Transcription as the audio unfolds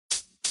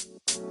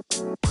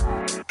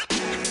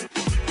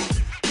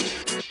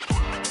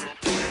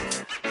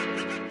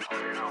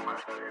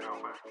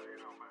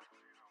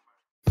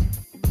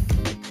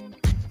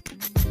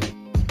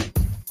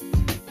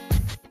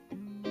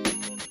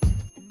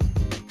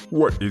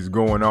What is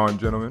going on,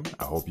 gentlemen?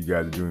 I hope you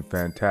guys are doing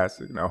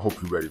fantastic, and I hope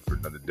you're ready for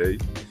another day.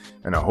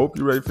 And I hope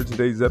you're ready for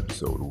today's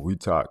episode where we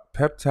talk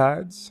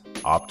peptides,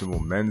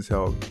 optimal men's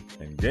health,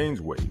 and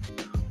Gainswave.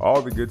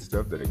 All the good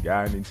stuff that a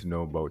guy needs to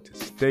know about to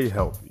stay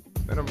healthy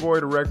and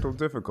avoid erectile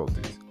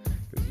difficulties,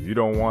 because you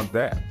don't want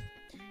that.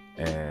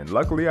 And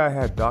luckily, I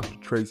had Dr.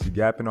 Tracy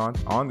Gapin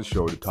on the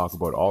show to talk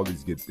about all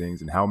these good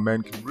things and how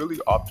men can really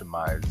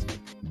optimize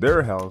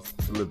their health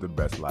to live the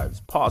best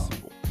lives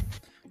possible.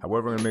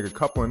 However, I'm going to make a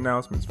couple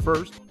announcements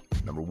first.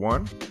 Number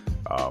one,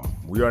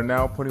 we are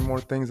now putting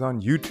more things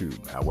on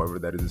YouTube. However,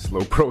 that is a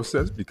slow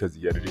process because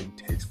the editing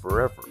takes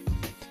forever.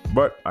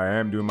 But I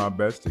am doing my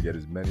best to get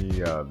as many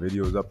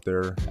videos up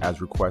there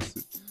as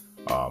requested.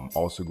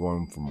 Also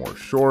going for more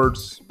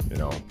shorts. I'm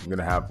going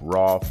to have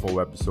raw, full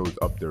episodes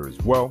up there as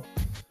well.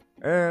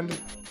 And,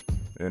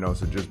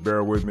 so just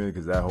bear with me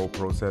because that whole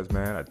process,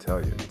 man, I tell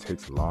you, it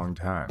takes a long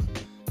time.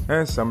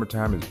 And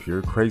summertime is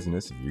pure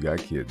craziness if you got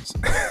kids.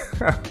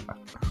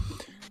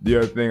 The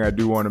other thing I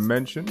do want to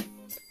mention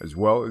as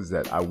well is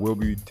that I will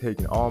be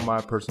taking all my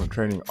personal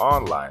training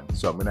online.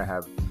 So I'm going to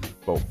have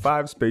about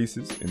 5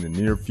 spaces in the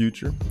near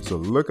future. So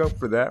look out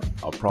for that.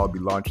 I'll probably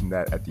be launching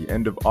that at the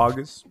end of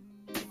August.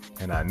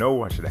 And I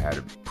know I should have had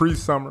it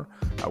pre-summer.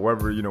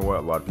 However, you know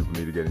what? A lot of people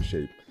need to get in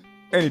shape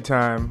any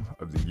time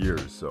of the year.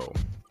 So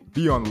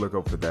be on the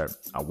lookout for that.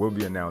 I will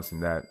be announcing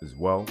that as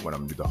well when I'm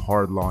going to do the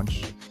hard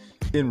launch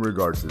in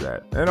regards to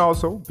that. And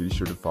also be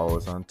sure to follow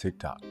us on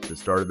TikTok.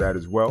 Just started that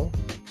as well.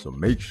 So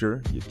make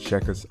sure you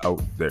check us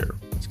out there.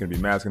 It's going to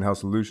be Mask and Health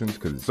Solutions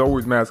because it's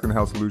always Mask and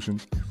Health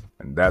Solutions.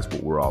 And that's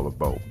what we're all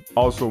about.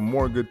 Also,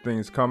 more good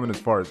things coming as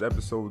far as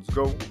episodes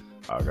go.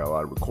 I got a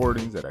lot of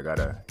recordings that I got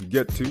to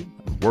get to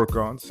and work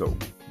on. So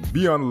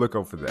be on the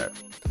lookout for that.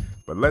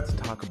 But let's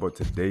talk about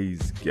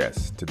today's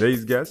guest.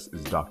 Today's guest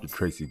is Dr.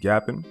 Tracy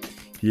Gapin.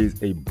 He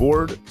is a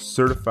board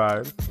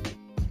certified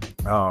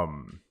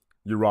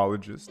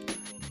urologist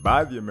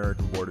by the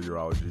American Board of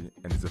Urology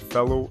and is a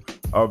fellow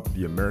of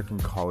the American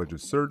College of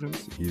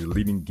Surgeons. He's a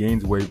leading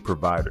Gainswave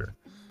provider.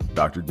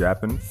 Dr.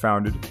 Gapin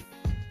founded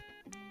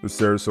the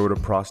Sarasota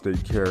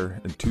Prostate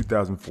Care in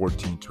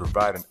 2014 to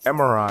provide an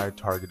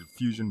MRI-targeted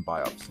fusion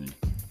biopsy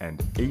and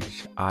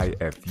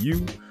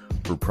HIFU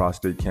for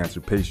prostate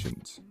cancer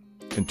patients.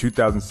 In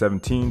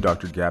 2017,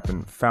 Dr.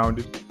 Gapin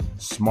founded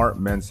Smart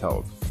Men's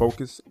Health,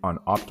 focused on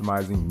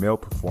optimizing male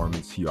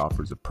performance. He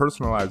offers a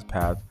personalized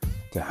path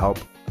to help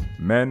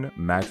men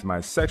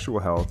maximize sexual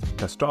health,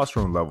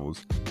 testosterone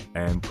levels,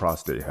 and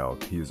prostate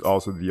health. He is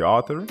also the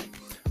author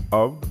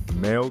of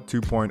Male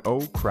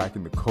 2.0,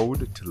 Cracking the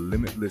Code to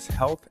Limitless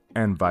Health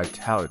and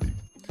Vitality.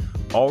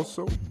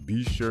 Also,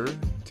 be sure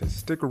to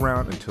stick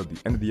around until the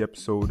end of the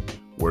episode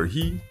where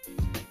he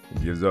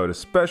gives out a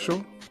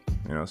special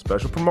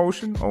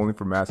promotion only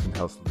for Mask and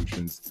Health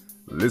Solutions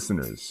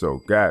listeners.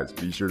 So guys,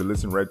 be sure to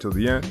listen right till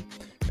the end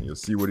and you'll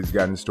see what he's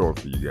got in store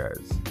for you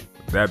guys.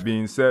 With that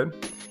being said,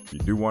 if you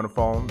do want to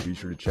follow him, be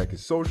sure to check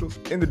his socials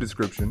in the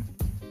description.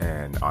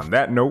 And on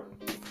that note,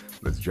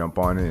 let's jump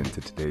on into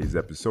today's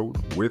episode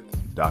with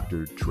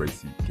Dr.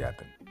 Tracy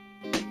Gapin.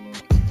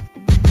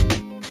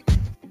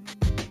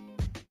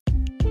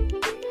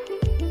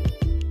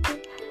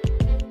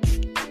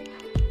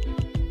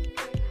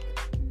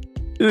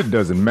 It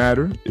doesn't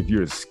matter if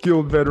you're a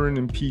skilled veteran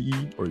in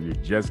PE or you're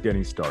just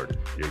getting started.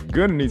 You're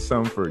gonna need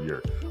some for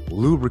your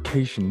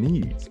lubrication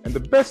needs. And the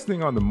best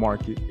thing on the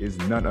market is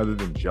none other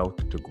than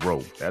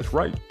Gel2Grow. That's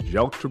right,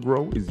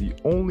 Gel2Grow is the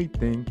only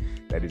thing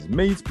that is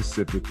made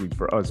specifically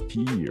for us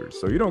PEers.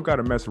 So you don't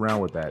gotta mess around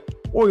with that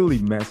oily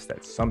mess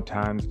that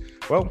sometimes,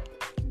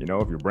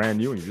 if you're brand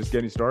new and you're just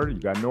getting started,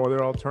 you got no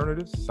other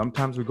alternatives.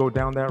 Sometimes we go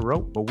down that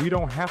road, but we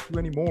don't have to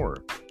anymore.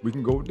 We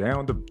can go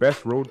down the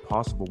best road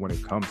possible when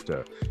it comes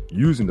to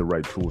using the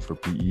right tools for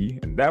PE,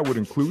 and that would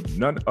include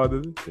none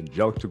other than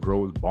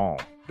Gel2Grow's balm.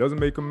 Doesn't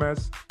make a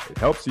mess, it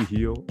helps you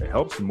heal, it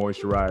helps you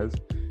moisturize,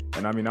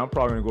 and I'm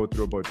probably gonna go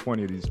through about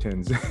 20 of these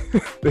tins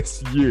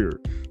this year,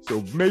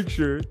 so make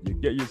sure you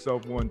get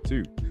yourself one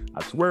too.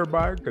 I swear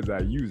by it because I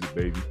use it,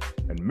 baby,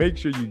 and make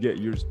sure you get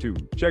yours too.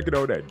 Check it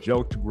out at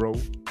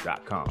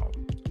gel2grow.com.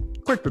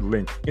 Click the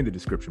link in the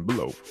description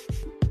below.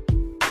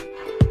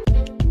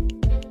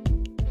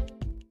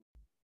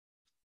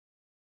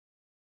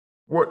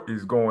 What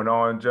is going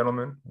on,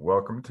 gentlemen?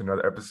 Welcome to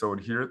another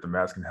episode here at the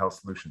Mask and Health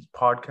Solutions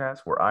podcast,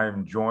 where I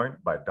am joined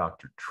by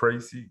Dr.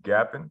 Tracy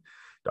Gapin.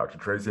 Dr.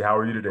 Tracy, how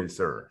are you today,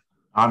 sir?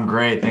 I'm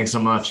great. Thanks so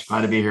much.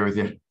 Glad to be here with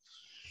you.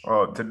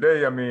 Well,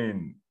 today,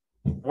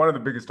 one of the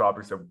biggest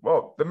topics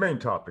the main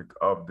topic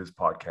of this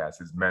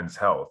podcast is men's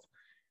health.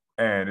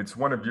 And it's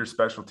one of your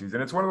specialties.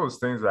 And it's one of those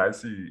things that I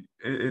see,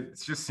 it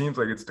just seems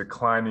like it's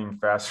declining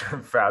faster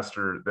and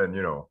faster than,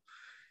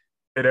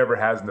 it ever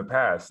has in the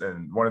past.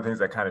 And one of the things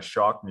that kind of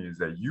shocked me is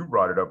that you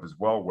brought it up as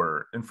well,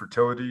 where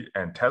infertility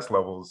and test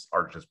levels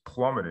are just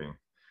plummeting.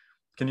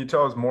 Can you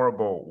tell us more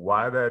about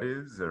why that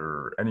is,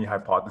 or any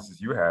hypothesis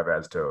you have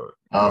as to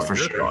for your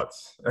sure.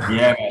 thoughts?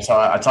 Yeah, man. So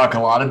I talk a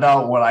lot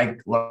about what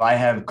I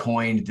have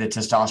coined the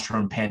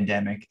testosterone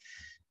pandemic.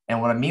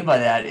 And what I mean by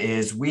that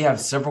is we have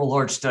several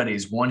large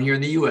studies, one here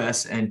in the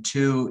US and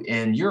two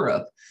in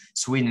Europe,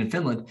 Sweden and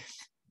Finland,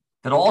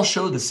 that all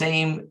show the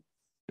same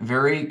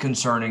very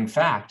concerning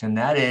fact. And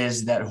that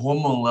is that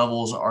hormone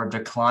levels are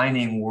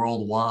declining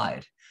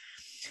worldwide,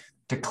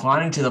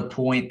 declining to the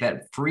point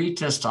that free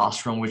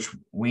testosterone, which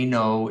we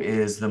know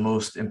is the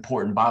most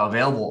important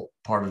bioavailable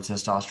part of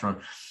testosterone,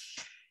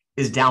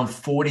 is down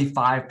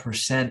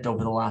 45%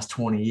 over the last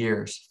 20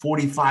 years.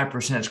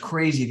 45%. It's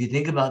crazy if you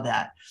think about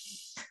that.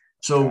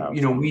 So,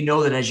 we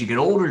know that as you get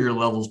older, your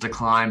levels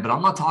decline, but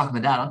I'm not talking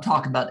about that. I'm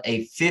talking about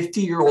a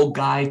 50-year-old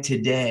guy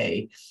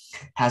today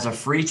has a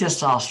free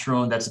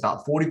testosterone that's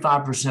about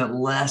 45%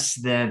 less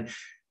than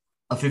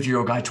a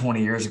 50-year-old guy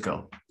 20 years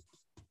ago.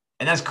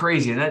 And that's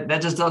crazy. And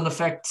that just doesn't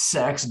affect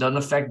sex. It doesn't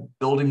affect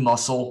building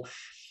muscle.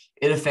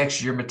 It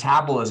affects your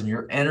metabolism,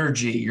 your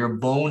energy, your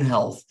bone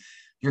health,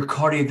 your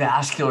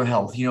cardiovascular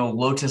health.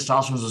 Low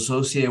testosterone is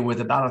associated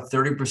with about a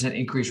 30%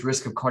 increased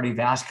risk of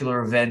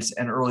cardiovascular events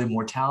and early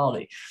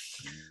mortality.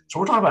 So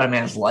we're talking about a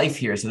man's life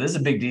here. So this is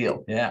a big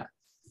deal. Yeah.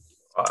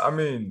 I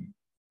mean,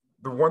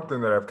 the one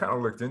thing that I've kind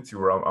of looked into,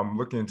 where I'm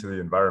looking into the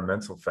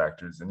environmental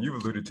factors, and you've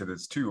alluded to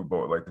this too,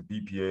 about like the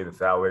BPA, the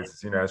phthalates,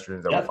 the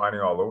xenoestrogens that we're finding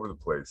all over the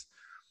place.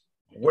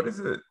 What is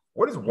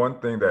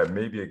one thing that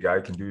maybe a guy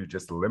can do to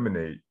just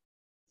eliminate,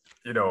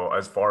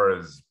 as far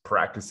as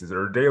practices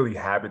or daily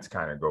habits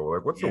kind of go?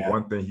 Like, what's the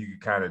one thing he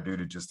could kind of do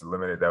to just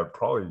eliminate that would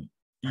probably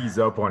ease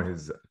up on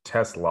his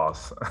test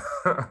loss?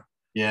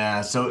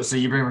 Yeah. So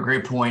you bring up a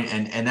great point,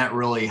 and that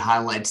really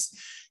highlights,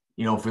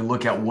 if we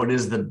look at what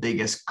is the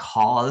biggest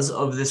cause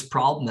of this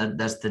problem,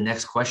 that's the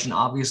next question,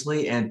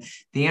 obviously. And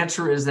the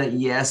answer is that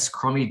yes,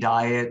 crummy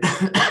diet,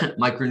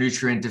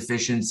 micronutrient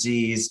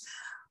deficiencies,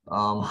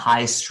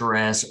 high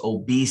stress,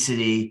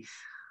 obesity.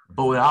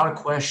 But without a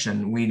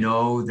question, we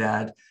know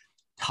that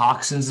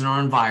toxins in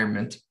our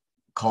environment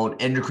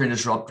called endocrine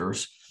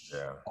disruptors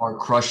are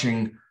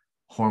crushing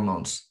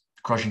hormones,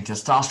 crushing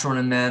testosterone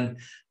in men.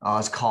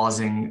 It's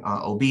causing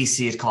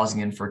obesity, it's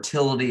causing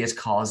infertility, it's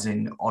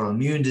causing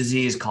autoimmune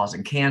disease,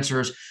 causing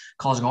cancers,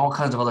 causing all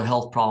kinds of other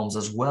health problems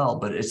as well.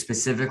 But it's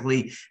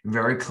specifically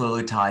very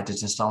clearly tied to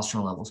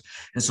testosterone levels.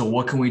 And so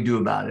what can we do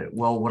about it?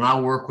 Well, when I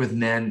work with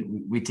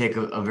men, we take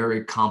a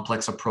very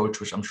complex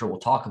approach, which I'm sure we'll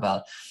talk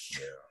about.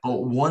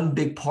 But one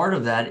big part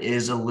of that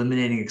is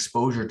eliminating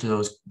exposure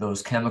to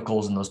those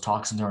chemicals and those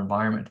toxins in our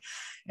environment.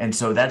 And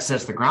so that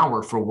sets the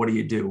groundwork for what do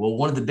you do? Well,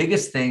 one of the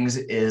biggest things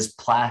is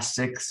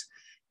plastics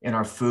in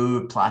our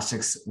food,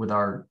 plastics with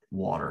our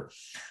water.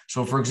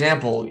 So for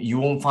example, you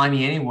won't find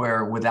me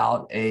anywhere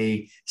without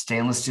a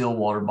stainless steel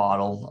water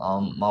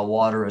bottle. My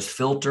water is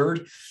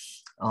filtered.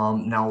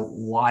 Now,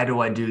 why do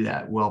I do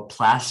that? Well,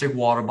 plastic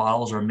water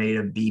bottles are made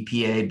of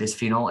BPA,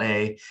 bisphenol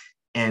A,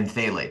 and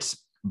phthalates,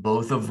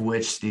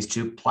 these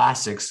two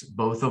plastics,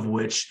 both of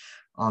which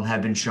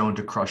have been shown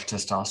to crush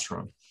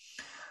testosterone.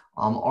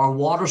 Our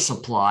water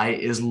supply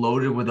is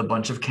loaded with a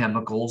bunch of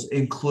chemicals,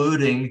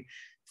 including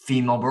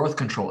female birth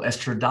control,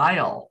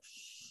 estradiol,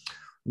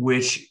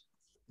 which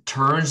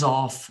turns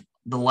off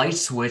the light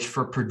switch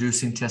for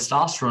producing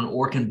testosterone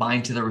or can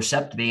bind to the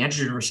receptor, the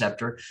androgen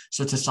receptor.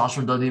 So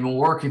testosterone doesn't even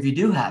work if you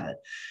do have it.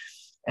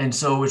 And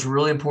so it's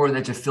really important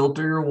that you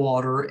filter your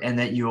water and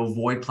that you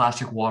avoid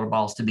plastic water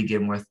bottles to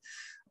begin with.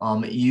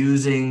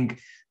 Using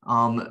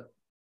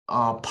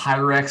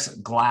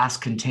Pyrex glass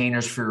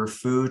containers for your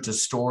food to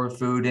store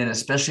food in,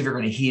 especially if you're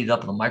going to heat it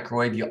up in the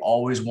microwave. You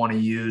always want to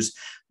use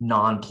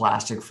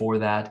non-plastic for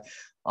that.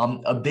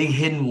 A big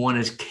hidden one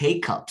is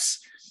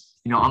K-cups.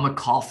 I'm a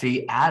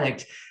coffee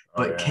addict,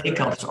 but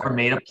K-cups are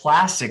made of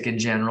plastic in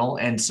general.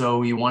 And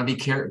so you want to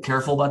be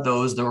careful about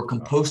those. There are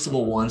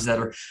compostable ones that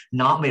are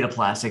not made of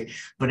plastic.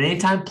 But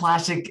anytime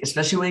plastic,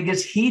 especially when it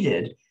gets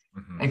heated,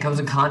 and comes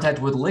in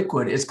contact with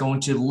liquid, it's going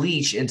to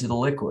leach into the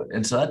liquid.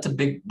 And so that's a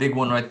big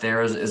one right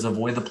there is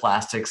avoid the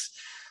plastics.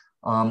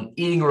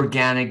 Eating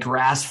organic,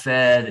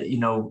 grass-fed,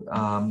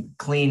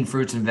 clean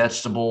fruits and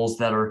vegetables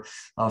that are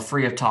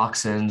free of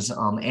toxins,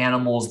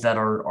 animals that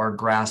are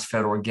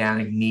grass-fed,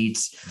 organic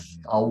meats,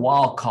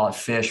 wild-caught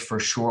fish for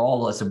sure,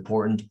 all that's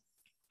important.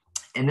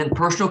 And then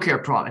personal care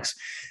products,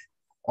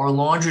 our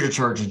laundry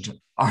detergent,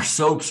 our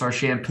soaps, our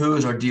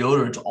shampoos, our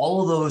deodorants,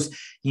 all of those,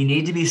 you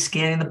need to be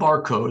scanning the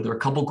barcode. There are a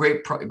couple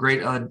great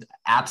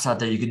apps out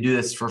there. You can do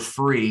this for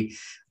free.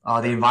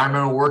 The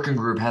Environmental Working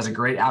Group has a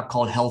great app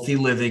called Healthy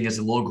Living. It's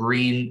a little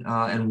green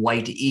and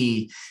white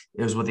E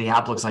is what the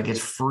app looks like. It's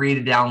free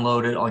to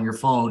download it on your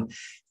phone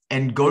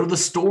and go to the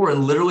store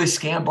and literally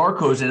scan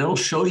barcodes and it'll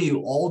show you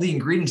all the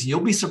ingredients. You'll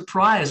be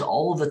surprised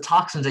all of the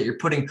toxins that you're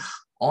putting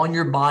on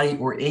your body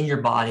or in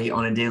your body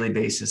on a daily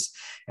basis.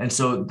 And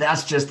so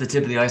that's just the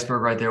tip of the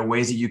iceberg right there,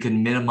 ways that you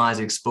can minimize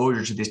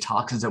exposure to these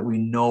toxins that we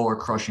know are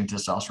crushing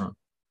testosterone.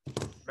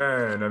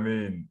 Man, I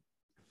mean,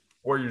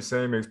 what you're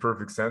saying makes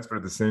perfect sense, but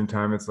at the same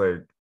time, it's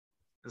like,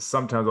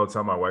 sometimes I'll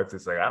tell my wife,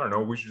 it's like, I don't know,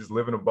 we should just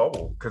live in a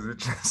bubble because it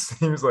just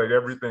seems like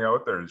everything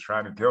out there is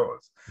trying to kill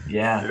us.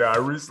 Yeah. I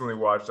recently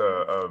watched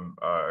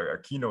a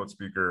keynote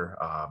speaker.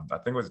 I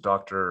think it was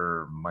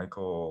Dr.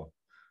 Michael,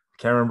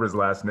 can't remember his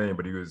last name,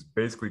 but he was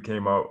basically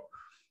came out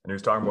and he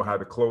was talking about how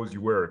the clothes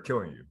you wear are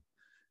killing you.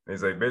 And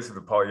he's like,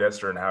 basically the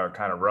polyester and how it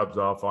kind of rubs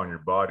off on your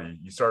body,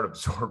 you start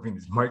absorbing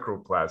these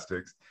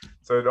microplastics.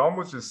 So it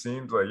almost just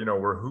seems like,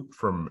 we're hooped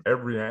from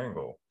every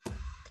angle.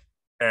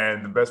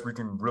 And the best we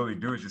can really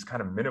do is just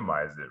kind of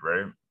minimize it,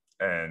 right?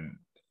 And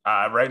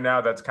right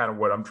now, that's kind of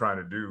what I'm trying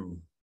to do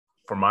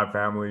for my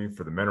family,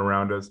 for the men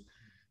around us.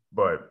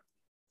 But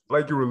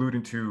like you were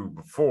alluding to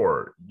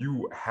before,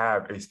 you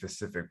have a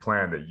specific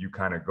plan that you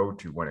kind of go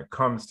to when it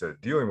comes to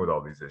dealing with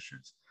all these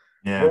issues.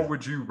 Yeah. What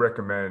would you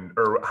recommend,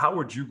 or how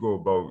would you go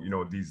about,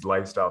 these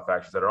lifestyle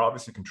factors that are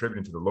obviously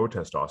contributing to the low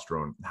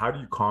testosterone? How do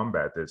you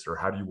combat this, or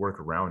how do you work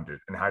around it?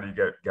 And how do you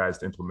get guys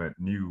to implement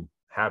new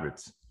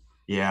habits?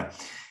 Yeah.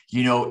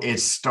 It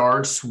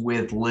starts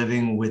with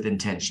living with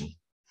intention.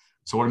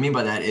 So what I mean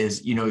by that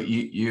is,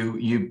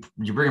 you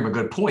bring up a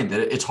good point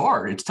that it's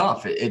hard, it's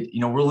tough.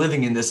 We're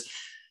living in this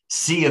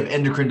sea of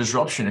endocrine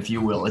disruption, if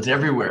you will. It's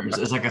everywhere.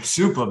 It's like a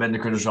soup of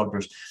endocrine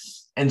disruptors.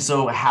 And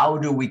so how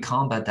do we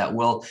combat that?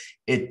 Well,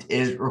 it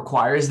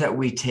requires that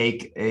we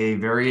take a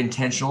very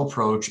intentional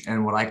approach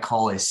and what I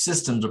call a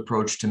systems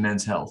approach to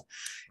men's health.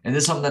 And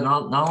this is something that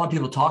not a lot of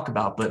people talk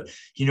about, but,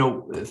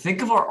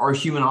 think of our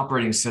human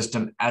operating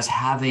system as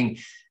having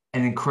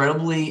an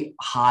incredibly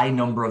high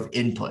number of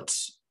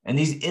inputs. And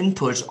these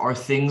inputs are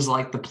things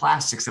like the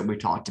plastics that we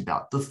talked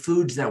about, the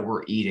foods that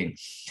we're eating.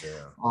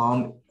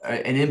 Yeah.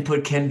 An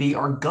input can be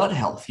our gut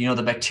health,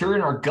 the bacteria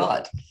in our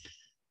gut,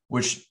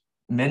 which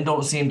men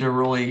don't seem to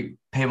really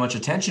pay much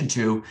attention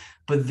to,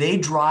 but they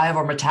drive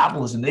our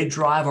metabolism, they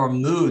drive our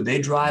mood,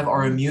 they drive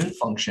our immune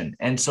function.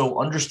 And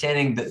so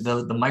understanding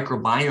the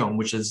microbiome,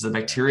 which is the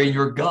bacteria in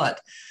your gut,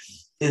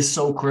 is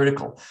so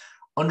critical.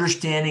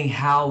 Understanding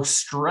how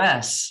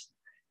stress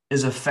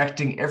is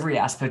affecting every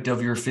aspect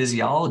of your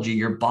physiology,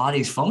 your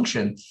body's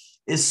function,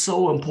 is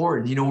so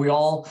important. We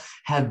all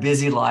have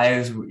busy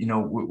lives.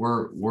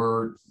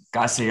 We're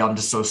guys say, I'm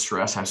just so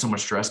stressed. I have so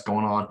much stress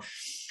going on.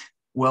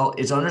 Well,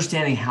 it's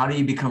understanding how do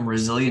you become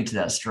resilient to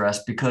that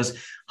stress, because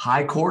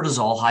high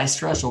cortisol, high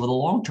stress over the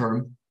long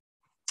term,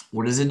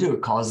 what does it do?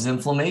 It causes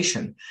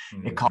inflammation.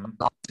 Mm-hmm. It causes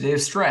oxidative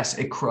stress.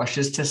 It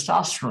crushes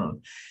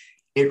testosterone.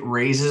 It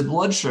raises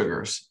blood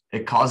sugars.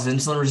 It causes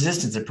insulin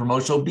resistance. It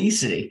promotes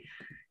obesity.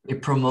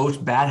 It promotes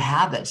bad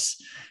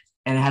habits,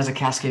 and it has a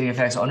cascading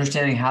effect. So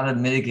understanding how to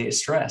mitigate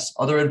stress.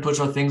 Other inputs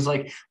are things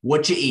like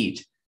what you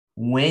eat,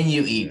 when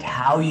you eat,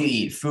 how you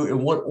eat, food,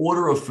 and what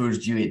order of foods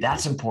do you eat.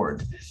 That's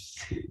important.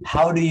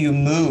 How do you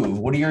move?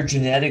 What do your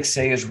genetics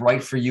say is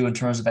right for you in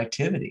terms of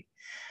activity?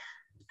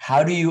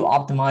 How do you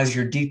optimize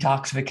your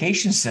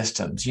detoxification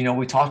systems?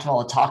 We talked about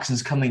all the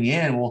toxins coming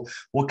in. Well,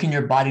 what can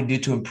your body do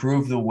to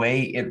improve the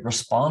way it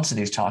responds to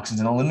these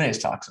toxins and eliminates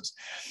toxins?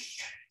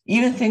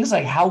 Even things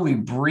like how we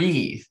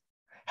breathe,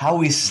 how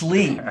we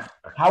sleep,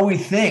 how we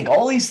think,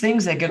 all these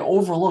things that get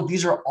overlooked,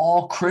 these are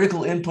all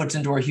critical inputs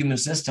into our human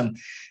system.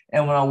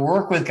 And when I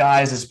work with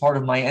guys as part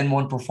of my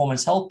N1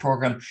 Performance Health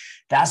program,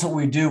 that's what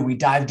we do. We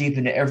dive deep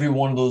into every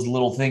one of those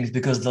little things,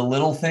 because the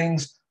little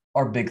things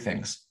are big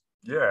things.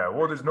 Yeah,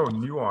 well, there's no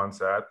nuance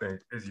that I think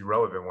is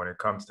irrelevant when it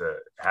comes to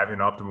having an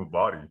optimal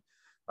body.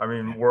 I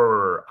mean,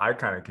 where I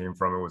kind of came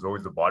from, it was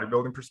always the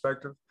bodybuilding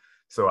perspective.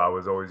 So I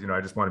was always, I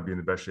just want to be in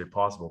the best shape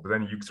possible. But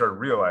then you start to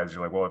realize,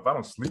 you're like, well, if I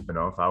don't sleep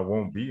enough, I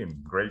won't be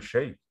in great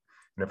shape.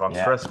 And if I'm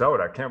stressed out,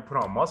 I can't put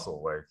on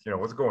muscle. Like,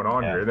 what's going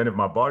on here? And then if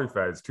my body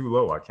fat is too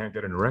low, I can't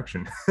get an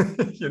erection,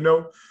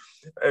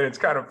 And it's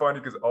kind of funny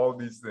because all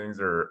these things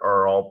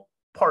are all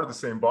part of the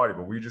same body,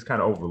 but we just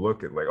kind of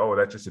overlook it. Like, oh,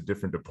 that's just a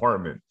different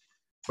department.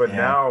 But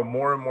now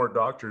more and more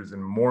doctors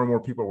and more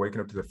people are waking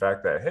up to the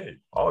fact that, hey,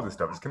 all this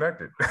stuff is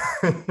connected.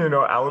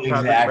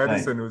 Allopathic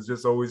medicine was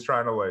just always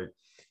trying to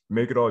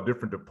make it all a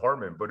different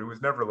department, but it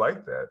was never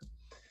like that.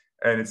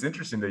 And it's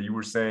interesting that you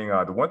were saying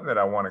the one thing that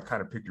I want to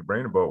kind of pick your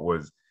brain about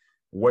was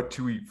what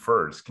to eat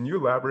first. Can you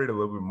elaborate a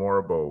little bit more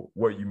about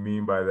what you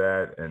mean by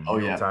that and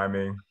meal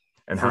timing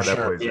and how that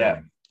plays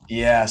in?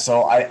 Yeah.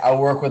 So I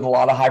work with a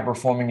lot of high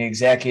performing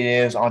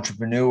executives,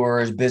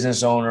 entrepreneurs,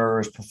 business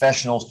owners,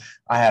 professionals.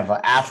 I have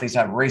athletes,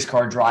 I have a race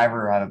car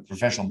driver, I have a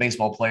professional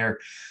baseball player.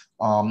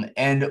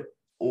 And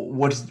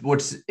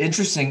what's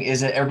interesting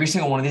is that every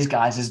single one of these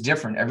guys is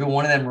different. Every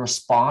one of them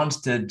responds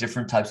to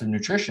different types of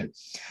nutrition.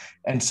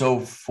 And so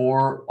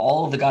for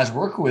all of the guys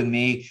working with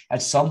me,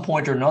 at some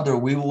point or another,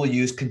 we will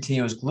use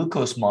continuous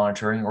glucose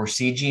monitoring, or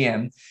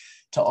CGM,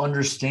 to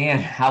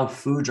understand how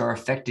foods are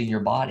affecting your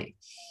body.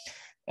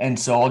 And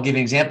so I'll give you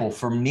an example.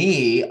 For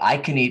me, I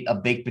can eat a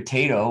baked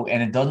potato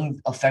and it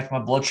doesn't affect my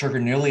blood sugar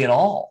nearly at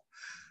all.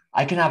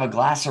 I can have a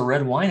glass of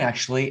red wine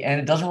actually,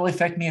 and it doesn't really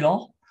affect me at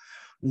all.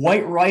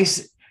 White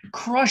rice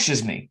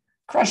crushes me.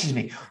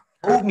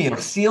 Oatmeal,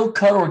 steel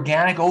cut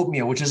organic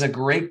oatmeal, which is a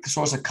great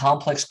source of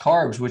complex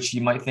carbs, which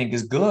you might think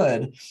is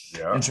good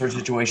in certain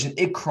situations.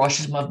 It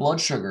crushes my blood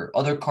sugar.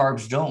 Other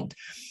carbs don't.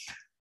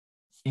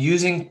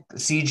 Using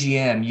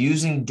CGM,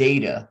 using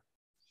data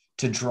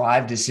to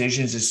drive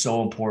decisions is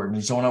so important.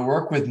 And so when I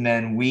work with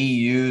men, we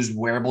use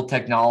wearable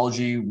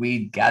technology,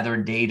 we gather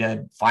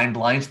data, find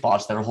blind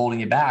spots that are holding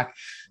you back,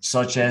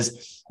 such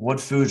as what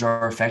foods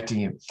are affecting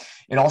you.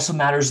 It also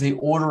matters the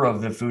order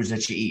of the foods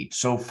that you eat.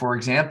 So for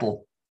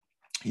example,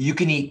 you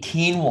can eat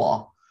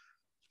quinoa.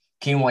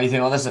 Quinoa, you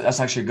think, oh, that's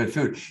actually a good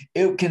food.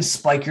 It can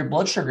spike your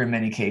blood sugar in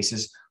many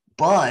cases,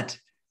 but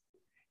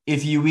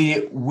if you eat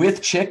it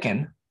with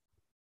chicken,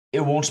 it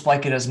won't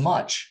spike it as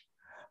much.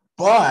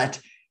 But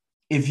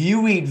if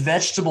you eat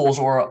vegetables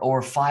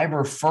or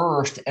fiber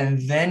first and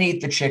then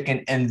eat the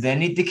chicken and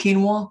then eat the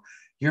quinoa,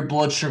 your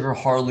blood sugar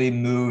hardly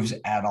moves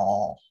at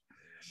all.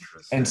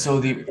 And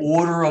so the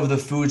order of the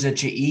foods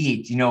that you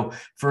eat,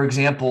 for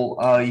example,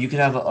 you could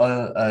have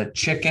a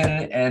chicken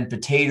and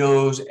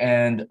potatoes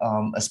and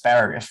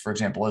asparagus, for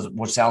example,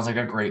 which sounds like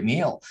a great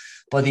meal.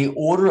 But the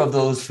order of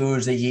those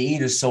foods that you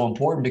eat is so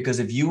important, because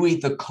if you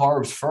eat the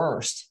carbs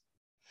first,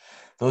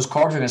 those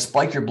carbs are going to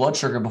spike your blood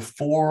sugar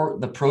before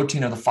the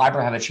protein or the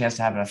fiber have a chance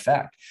to have an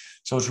effect.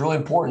 So it's really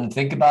important.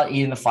 Think about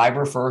eating the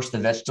fiber first, the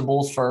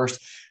vegetables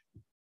first,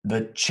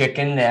 the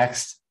chicken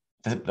next,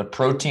 the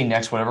protein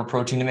next, whatever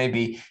protein it may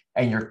be,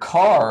 and your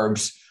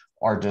carbs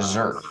are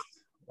dessert.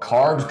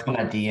 Carbs come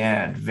at the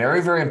end. Very,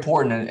 very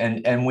important.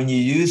 And when you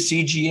use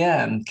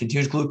CGM,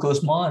 continuous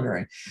glucose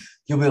monitoring,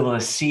 you'll be able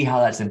to see how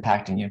that's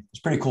impacting you.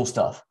 It's pretty cool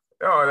stuff.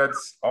 Oh,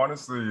 that's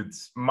honestly,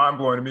 it's mind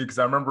blowing to me, because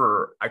I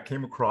remember I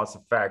came across a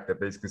fact that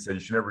basically said you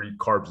should never eat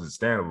carbs as a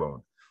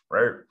standalone,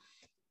 right?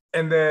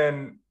 And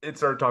then it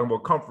started talking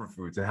about comfort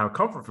foods and how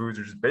comfort foods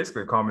are just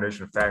basically a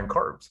combination of fat and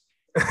carbs.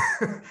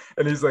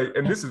 And he's like,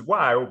 and this is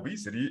why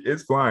obesity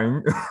is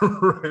flying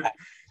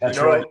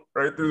right,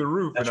 right through the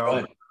roof. That's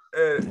right.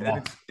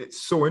 And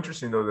it's so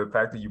interesting, though, the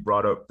fact that you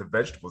brought up the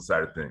vegetable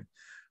side of things.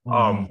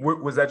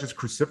 Was that just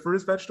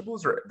cruciferous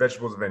vegetables or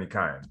vegetables of any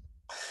kind?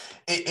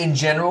 In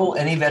general,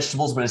 any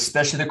vegetables, but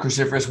especially the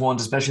cruciferous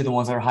ones, especially the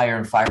ones that are higher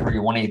in fiber,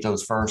 you want to eat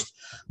those first.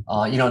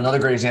 Another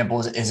great example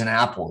is an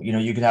apple.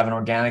 You could have an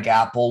organic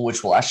apple,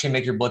 which will actually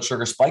make your blood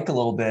sugar spike a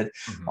little bit.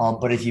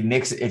 But if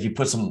you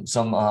put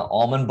some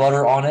almond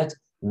butter on it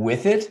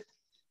with it,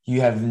 you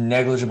have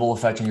negligible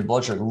effect on your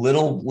blood sugar.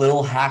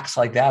 Little hacks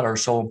like that are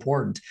so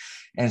important.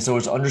 And so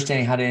it's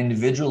understanding how to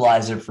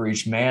individualize it for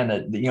each man,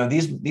 that,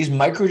 these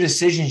micro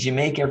decisions you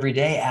make every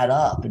day add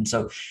up. And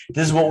so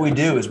this is what we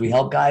do, is we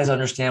help guys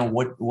understand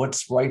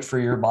what's right for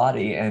your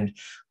body. And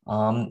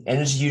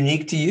it's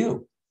unique to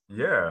you.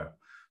 Yeah.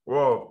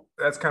 Well,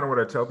 that's kind of what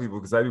I tell people,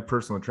 because I do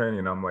personal training,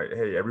 and I'm like,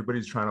 hey,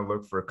 everybody's trying to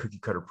look for a cookie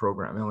cutter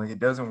program. And I'm like, it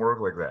doesn't work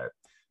like that.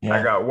 Yeah.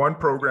 I got one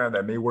program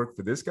that may work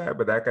for this guy,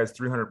 but that guy's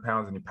 300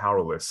 pounds and he's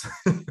powerless.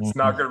 It's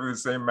not going to be the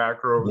same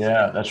macros.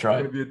 Yeah, that's right.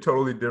 It's going to be a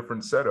totally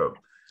different setup.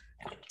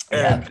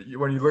 And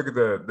when you look at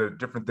the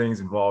different things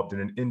involved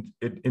in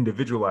an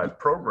individualized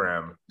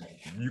program,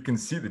 you can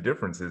see the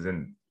differences.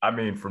 And I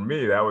mean, for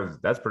me,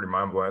 that's pretty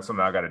mind blowing. That's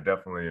something I got to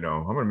definitely,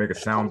 I'm going to make a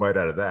sound bite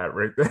out of that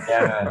right there.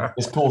 Yeah, man.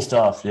 It's cool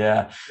stuff.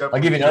 Yeah. I'll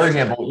give you another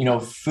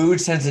example.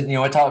 Food sensitive,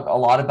 I talk a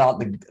lot about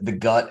the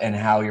gut and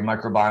how your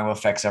microbiome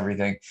affects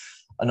everything.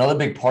 Another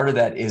big part of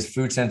that is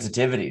food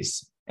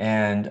sensitivities.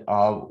 And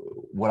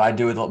what I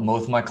do with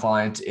most of my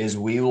clients is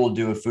we will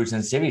do a food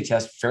sensitivity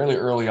test fairly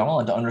early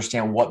on to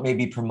understand what may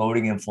be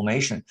promoting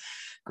inflammation.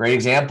 Great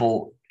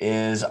example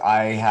is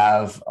I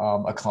have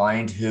a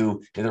client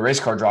who, the race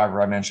car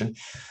driver I mentioned,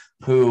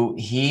 who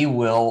he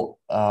will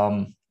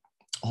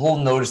he'll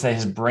notice that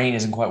his brain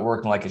isn't quite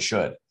working like it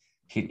should.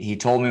 He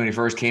told me when he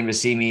first came to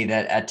see me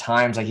that at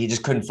times, like, he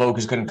just couldn't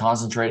focus, couldn't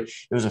concentrate.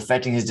 It was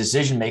affecting his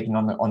decision making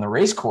on the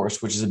race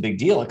course, which is a big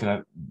deal. It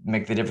can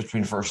make the difference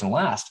between first and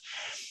last.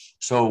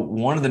 So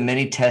one of the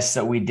many tests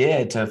that we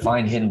did to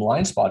find hidden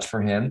blind spots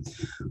for him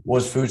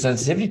was food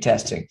sensitivity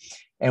testing.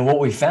 And what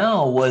we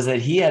found was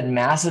that he had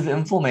massive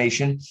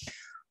inflammation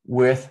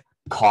with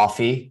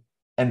coffee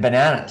and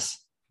bananas.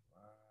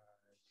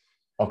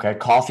 Okay,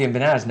 coffee and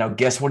bananas. Now,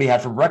 guess what he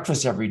had for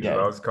breakfast every day? He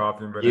loves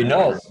coffee and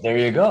bananas. There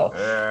you go.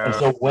 Yeah. And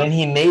so when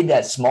he made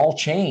that small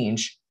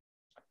change,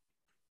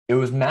 it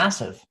was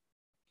massive.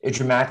 It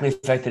dramatically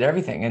affected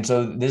everything. And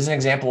so this is an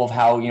example of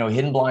how,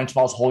 hidden blind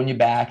spots holding you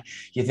back.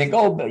 You think,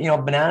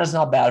 banana's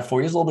not bad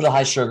for you. It's a little bit of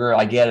high sugar.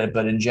 I get it.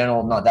 But in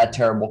general, not that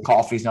terrible.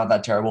 Coffee's not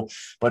that terrible.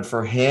 But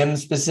for him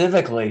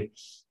specifically,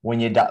 when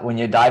you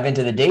dive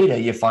into the data,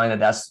 you find that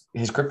that's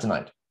his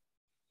kryptonite.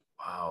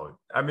 Wow.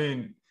 I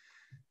mean,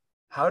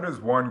 how does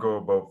one go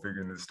about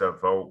figuring this stuff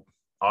out?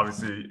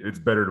 Obviously, it's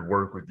better to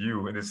work with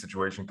you in this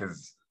situation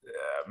because,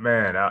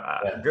 man,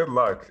 good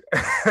luck.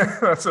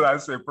 That's what I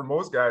say for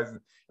most guys.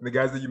 And the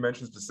guys that you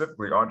mentioned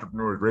specifically,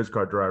 entrepreneurs, race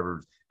car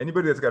drivers,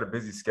 anybody that's got a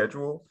busy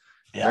schedule,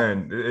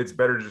 man, it's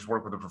better to just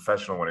work with a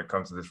professional when it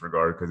comes to this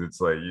regard, because it's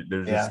like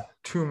there's just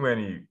too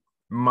many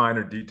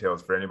minor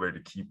details for anybody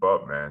to keep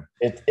up, man.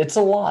 It's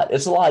a lot.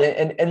 It's a lot.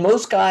 And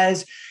most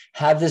guys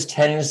have this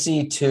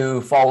tendency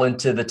to fall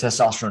into the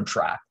testosterone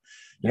trap.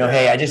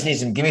 Hey, I just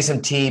need give me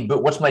some T,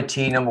 but what's my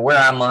T number? Where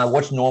am I?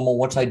 What's normal?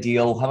 What's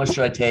ideal? How much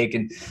should I take?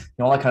 And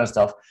all that kind of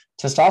stuff.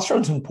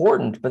 testosterone is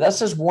important, but that's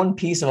just one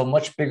piece of a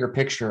much bigger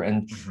picture.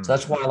 And so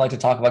that's why I like to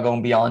talk about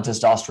going beyond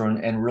testosterone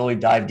and really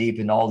dive deep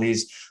into all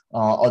these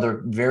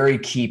other very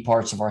key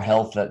parts of our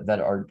health that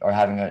are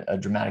having a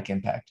dramatic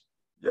impact.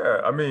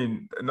 Yeah, I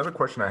mean, another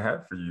question I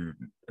had for you,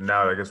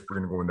 now I guess we're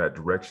going to go in that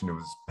direction. It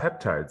was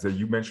peptides that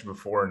you mentioned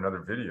before in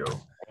another video.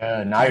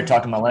 Now you're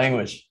talking my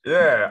language.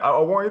 Yeah, I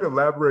want you to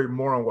elaborate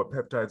more on what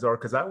peptides are,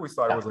 because I always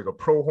thought it was like a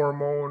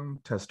pro-hormone,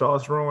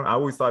 testosterone. I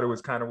always thought it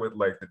was kind of with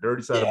like the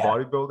dirty side of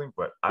bodybuilding,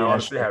 but I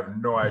honestly have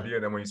no idea.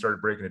 And then when you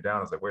started breaking it down,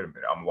 I was like, wait a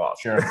minute, I'm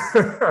lost. Sure.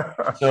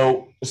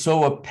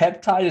 So a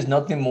peptide is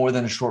nothing more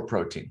than a short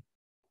protein.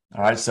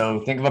 All right.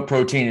 So think of a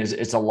protein as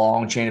it's a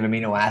long chain of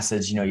amino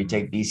acids. You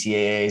take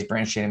BCAAs,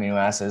 branched chain amino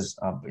acids,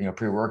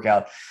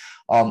 pre-workout.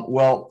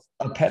 Well,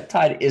 a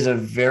peptide is a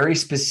very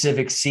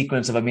specific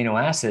sequence of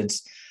amino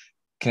acids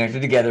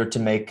connected together to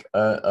make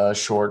a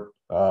short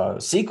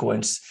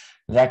sequence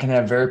that can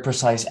have very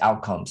precise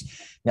outcomes.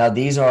 Now,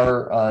 these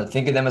are,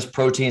 think of them as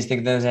proteins, think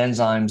of them as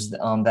enzymes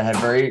that have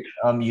very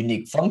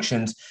unique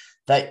functions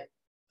that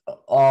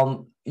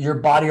your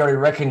body already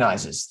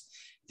recognizes.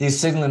 These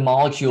signaling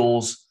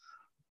molecules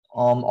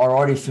are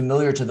already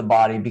familiar to the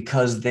body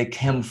because they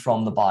come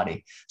from the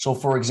body. So,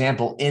 for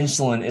example,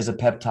 insulin is a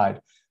peptide.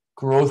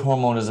 Growth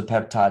hormone is a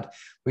peptide.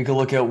 We could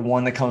look at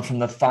one that comes from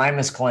the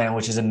thymus gland,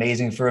 which is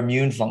amazing for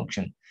immune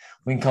function.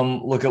 We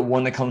can look at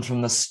one that comes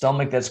from the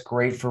stomach that's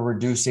great for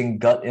reducing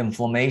gut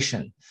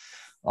inflammation.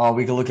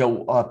 We can look at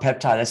a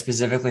peptide that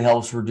specifically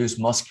helps reduce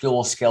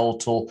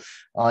musculoskeletal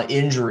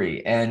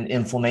injury and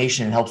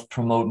inflammation. It helps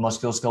promote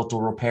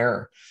musculoskeletal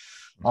repair.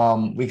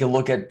 We can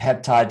look at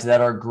peptides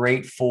that are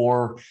great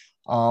for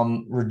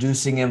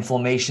reducing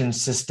inflammation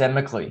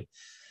systemically.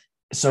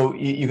 So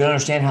you can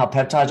understand how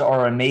peptides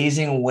are an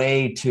amazing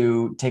way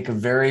to take a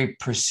very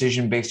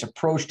precision-based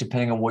approach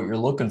depending on what you're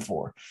looking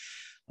for.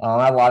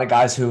 I have a lot of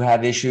guys who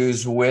have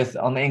issues with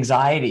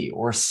anxiety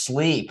or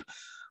sleep.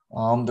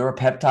 There are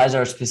peptides that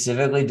are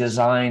specifically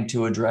designed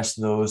to address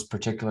those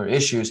particular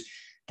issues.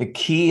 The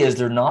key is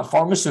they're not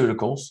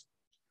pharmaceuticals.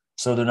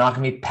 So they're not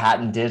going to be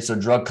patented. So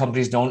drug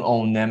companies don't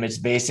own them. It's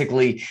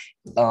basically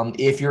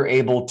if you're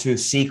able to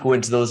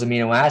sequence those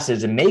amino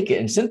acids and make it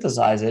and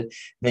synthesize it,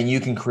 then you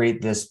can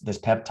create this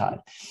peptide.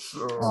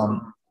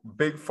 So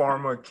big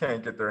pharma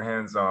can't get their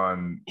hands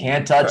on.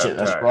 Can't touch it.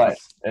 That's right.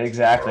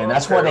 Exactly. And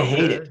that's why they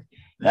hate it.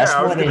 That's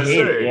why they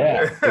hate it.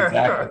 Yeah,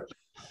 exactly.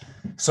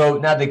 So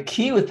now the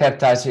key with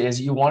peptides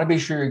is you want to be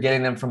sure you're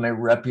getting them from a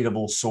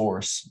reputable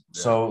source.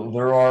 Yeah. So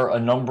there are a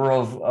number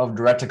of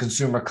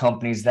direct-to-consumer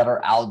companies that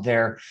are out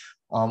there.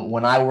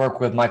 When I work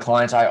with my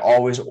clients, I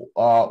always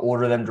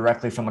order them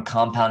directly from a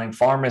compounding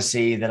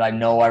pharmacy that I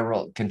know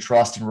I can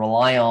trust and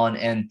rely on.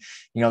 And,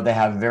 they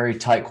have very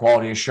tight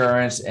quality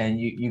assurance, and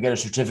you get a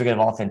certificate of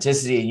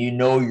authenticity, and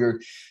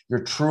you're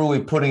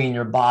truly putting in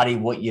your body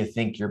what you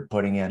think you're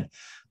putting in.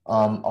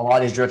 A lot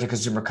of these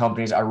direct-to-consumer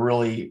companies, I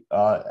really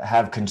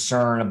have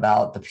concern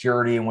about the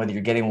purity and whether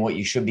you're getting what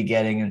you should be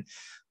getting. And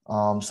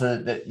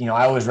so that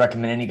I always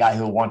recommend any guy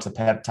who wants a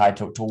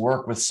peptide to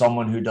work with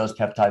someone who does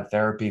peptide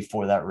therapy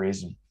for that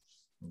reason.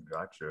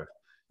 Gotcha.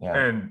 Yeah.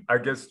 And I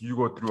guess you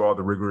go through all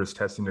the rigorous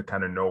testing to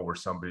kind of know where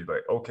somebody's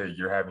like, okay,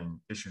 you're having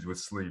issues with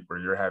sleep, or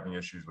you're having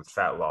issues with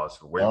fat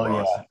loss or weight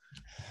loss. Yeah.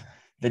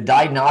 The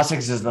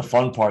diagnostics is the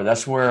fun part.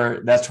 That's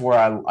where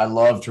I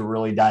love to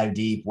really dive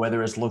deep,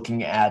 whether it's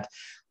looking at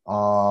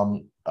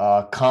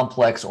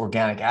complex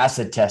organic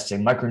acid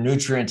testing,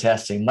 micronutrient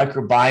testing,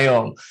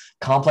 microbiome,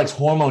 complex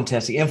hormone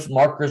testing,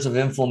 markers of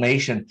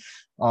inflammation,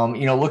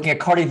 looking at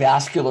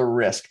cardiovascular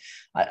risk.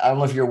 I don't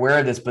know if you're aware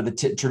of this, but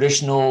the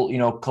traditional,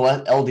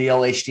 LDL,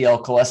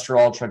 HDL,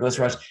 cholesterol,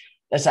 triglycerides,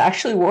 that's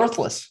actually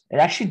worthless. It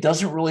actually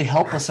doesn't really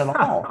help us at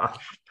all.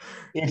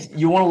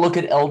 You want to look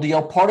at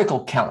LDL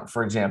particle count,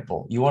 for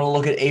example. You want to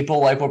look at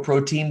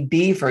apolipoprotein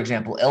B, for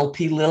example,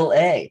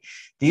 Lp(a).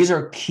 These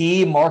are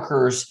key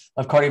markers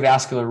of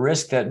cardiovascular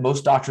risk that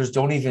most doctors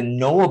don't even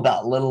know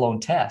about, let alone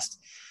test.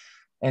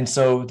 And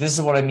so this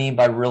is what I mean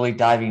by really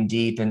diving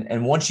deep.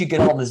 And once you get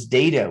all this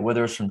data,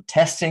 whether it's from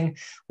testing,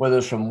 whether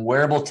it's from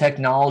wearable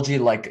technology,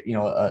 like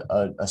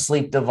a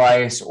sleep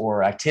device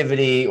or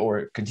activity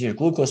or continuous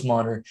glucose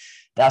monitor,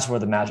 that's where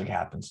the magic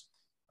happens.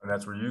 And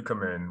that's where you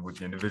come in with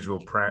the individual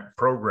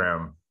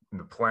program and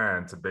the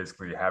plan to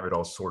basically have it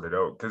all sorted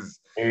out. Because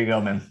there you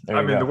go, man.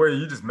 The way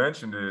you just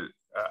mentioned it,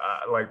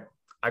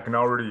 I can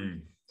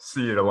already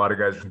see it. A lot of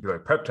guys can be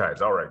like,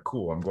 peptides. All right,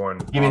 cool. I'm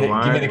going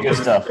online. Give me the good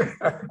stuff.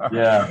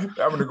 Yeah. I'm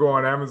going to go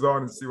on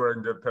Amazon and see where I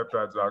can get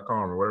peptides.com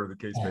or whatever the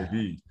case may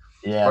be.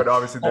 Yeah. But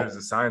obviously there's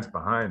a science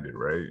behind it,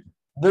 right?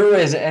 There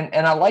is. And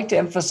I like to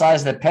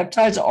emphasize that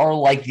peptides are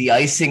like the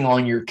icing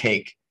on your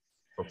cake.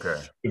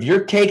 Okay. If your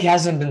cake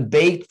hasn't been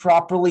baked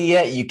properly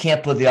yet, you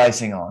can't put the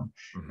icing on.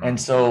 Mm-hmm.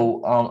 And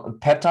so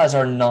peptides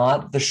are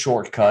not the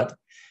shortcut.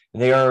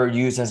 They are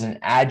used as an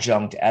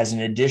adjunct, as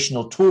an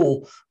additional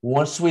tool.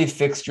 Once we've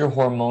fixed your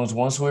hormones,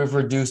 once we've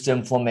reduced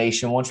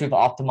inflammation, once we've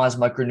optimized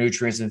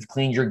micronutrients and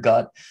cleaned your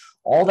gut,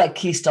 all that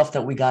key stuff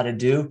that we got to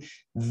do.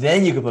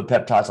 Then you can put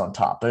peptides on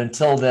top. But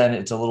until then,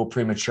 it's a little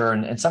premature.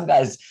 And some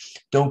guys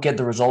don't get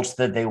the results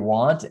that they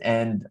want.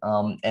 And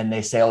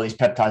they say, oh, these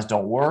peptides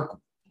don't work.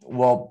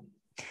 Well,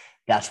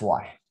 that's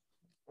why.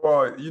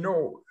 Well,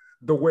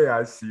 the way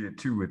I see it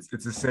too, it's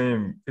the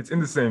same. It's in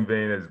the same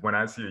vein as when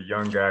I see a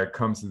young guy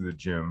comes to the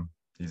gym.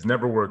 He's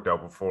never worked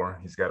out before.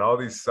 He's got all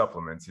these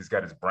supplements. He's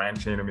got his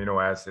branched chain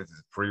amino acids,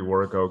 his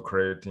pre-workout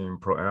creatine,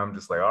 and I'm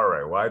just like, all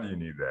right, why do you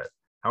need that?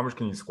 How much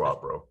can you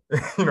squat, bro?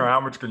 How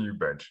much can you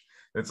bench?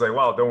 It's like,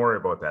 well, don't worry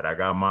about that. I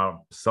got my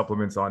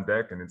supplements on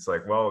deck. And it's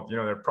like, well,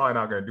 they're probably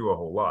not going to do a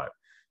whole lot.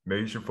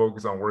 Maybe you should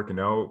focus on working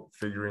out,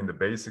 figuring the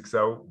basics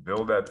out,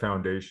 build that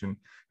foundation.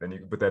 Then you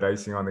can put that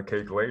icing on the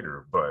cake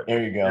later. But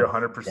there you go. You're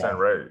 100%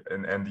 right.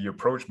 And the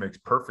approach makes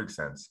perfect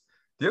sense.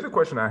 The other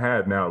question I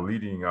had now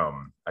leading,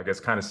 I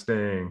guess, kind of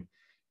staying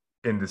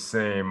in the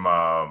same,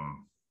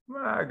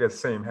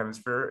 same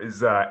hemisphere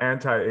is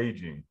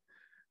anti-aging.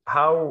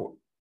 How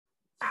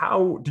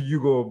do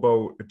you go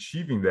about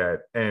achieving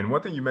that? And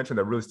one thing you mentioned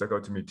that really stuck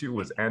out to me too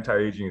was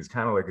anti-aging is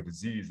kind of like a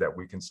disease that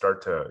we can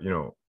start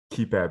to,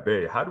 keep at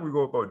bay. How do we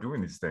go about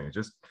doing these things?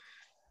 Just,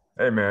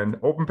 hey man,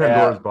 open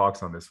Pandora's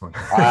box on this one.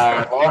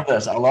 I love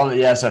this. I love it.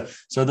 Yeah.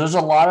 So there's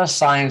a lot of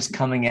science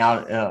coming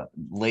out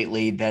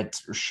lately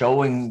that's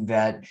showing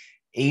that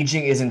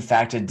aging is in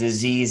fact a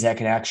disease that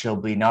can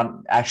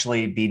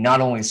actually be not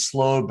only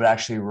slowed, but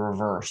actually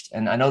reversed.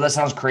 And I know that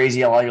sounds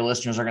crazy. A lot of your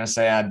listeners are going to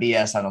say,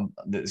 BS,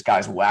 this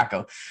guy's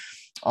wacko.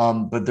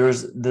 But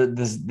there's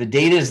the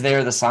data is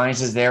there, the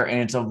science is there, and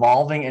it's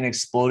evolving and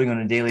exploding on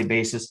a daily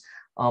basis.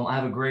 I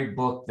have a great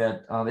book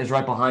that is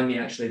right behind me,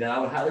 actually, that I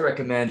would highly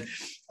recommend,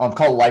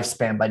 called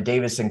Lifespan by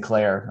David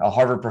Sinclair, a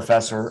Harvard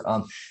professor.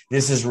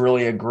 This is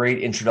really a great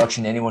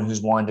introduction to anyone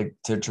who's wanted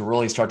to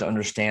really start to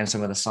understand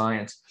some of the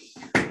science.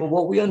 But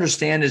what we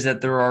understand is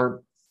that there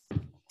are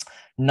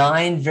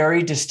 9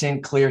 very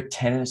distinct, clear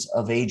tenets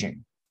of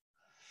aging.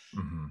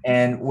 Mm-hmm.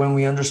 And when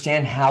we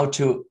understand how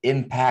to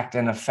impact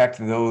and affect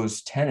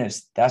those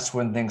tenets, that's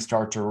when things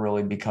start to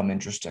really become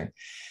interesting.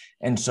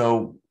 And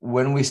so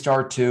when we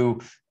start to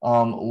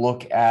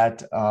look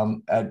at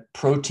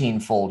protein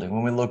folding,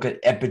 when we look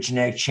at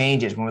epigenetic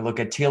changes, when we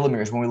look at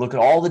telomeres, when we look at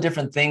all the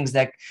different things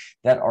that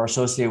are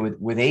associated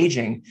with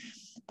aging,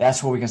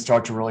 that's where we can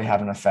start to really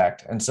have an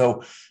effect. And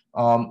so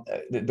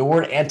the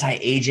word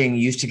anti-aging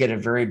used to get a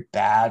very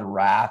bad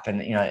rap,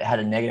 and it had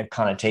a negative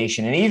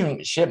connotation. And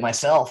even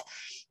myself,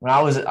 when I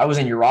was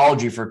in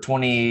urology for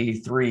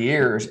 23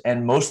 years,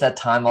 and most of that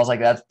time I was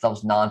like, that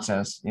was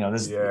nonsense.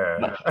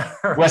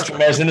 Western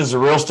medicine is the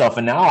real stuff.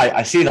 And now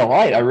I see the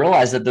light. I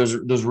realize that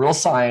there's real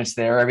science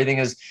there. Everything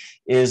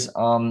is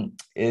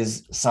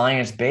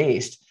science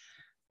based,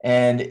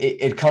 and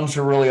it comes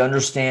to really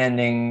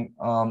understanding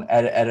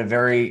at a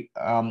very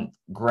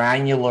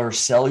granular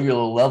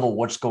cellular level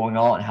what's going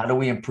on. How do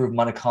we improve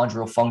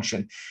mitochondrial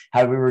function?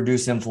 How do we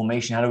reduce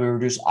inflammation? How do we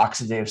reduce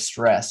oxidative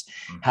stress?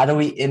 How do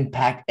we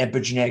impact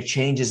epigenetic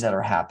changes that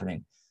are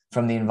happening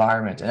from the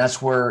environment? And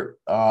that's where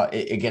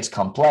it gets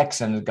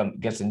complex and it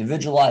gets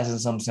individualized in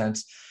some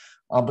sense.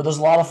 But there's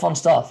a lot of fun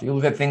stuff. You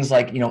look at things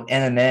like,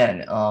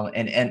 NMN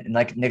and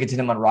like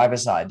nicotinamide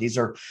riboside. These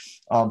are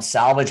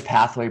salvage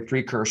pathway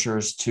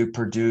precursors to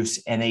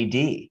produce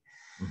NAD.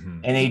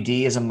 Mm-hmm. NAD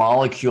is a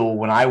molecule.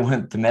 When I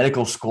went to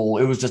medical school,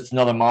 it was just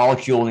another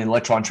molecule in the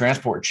electron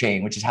transport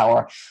chain, which is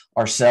how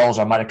our cells,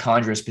 our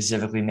mitochondria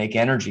specifically, make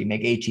energy,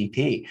 make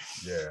ATP.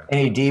 Yeah.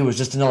 NAD was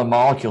just another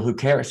molecule. Who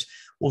cares?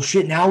 Well,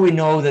 shit, now we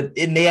know that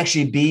it may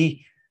actually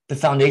be the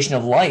foundation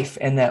of life,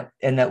 and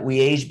that we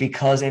age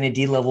because NAD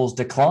levels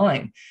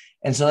decline.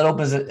 And so that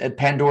opens a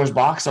Pandora's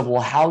box of,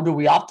 well, how do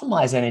we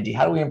optimize NAD?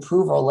 How do we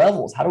improve our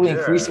levels? How do we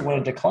increase it when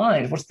it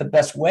declines? What's the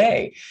best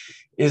way?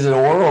 Is it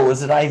oral?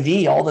 Is it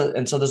IV?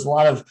 And so there's a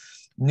lot of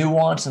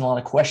nuance and a lot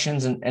of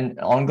questions and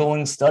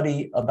ongoing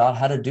study about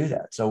how to do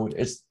that. So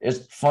it's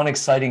fun,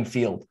 exciting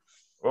field.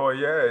 Well,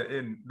 yeah.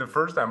 And the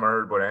first time I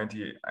heard about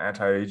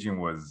anti-aging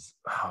was,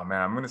 I'm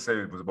going to say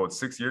it was about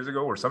 6 years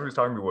ago, where somebody was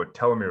talking to me about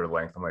telomere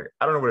length. I'm like,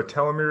 I don't know what a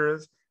telomere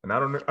is, and I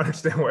don't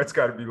understand why it's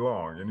got to be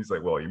long. And he's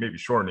like, well, you may be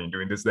shortening,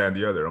 doing this, that, and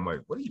the other. I'm like,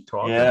 what are you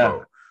talking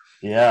about?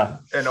 Yeah.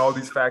 And all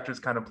these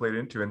factors kind of played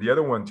into it. And the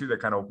other one too that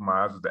kind of opened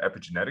my eyes was the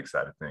epigenetic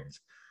side of things,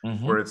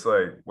 mm-hmm. where it's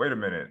like, wait a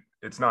minute,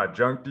 it's not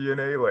junk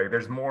DNA. Like,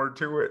 there's more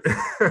to it.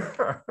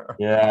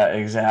 Yeah,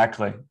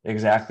 exactly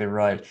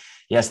right.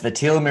 Yes, the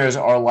telomeres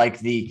are like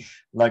the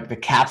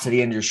caps at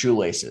the end of your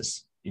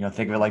shoelaces.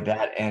 Think of it like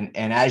that. And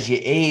as you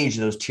age,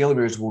 those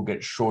telomeres will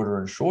get shorter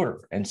and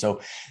shorter. And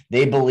so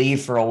they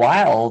believe for a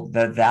while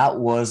that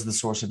was the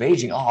source of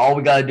aging. All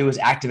we got to do is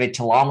activate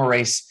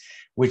telomerase,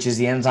 which is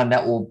the enzyme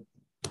that will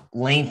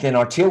lengthen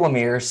our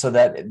telomeres so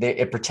that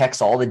it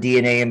protects all the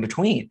DNA in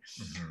between.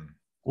 Mm-hmm.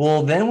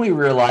 Well, then we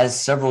realized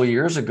several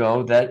years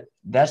ago that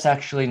that's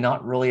actually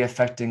not really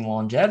affecting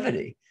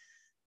longevity,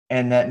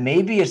 and that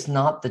maybe it's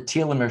not the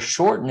telomere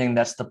shortening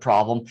that's the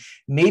problem.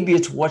 Maybe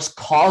it's what's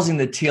causing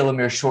the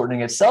telomere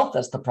shortening itself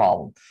that's the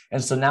problem.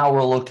 And so now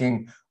we're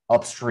looking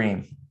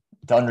upstream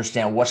to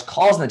understand what's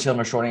causing the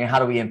telomere shortening and how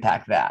do we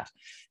impact that.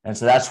 And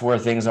so that's where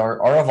things are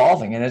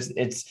evolving. And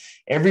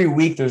it's every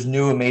week there's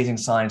new amazing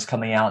science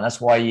coming out. And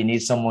that's why you need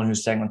someone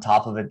who's staying on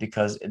top of it,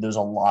 because there's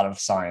a lot of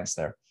science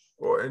there.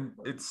 Well, and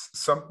it's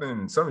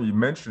something you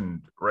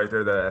mentioned right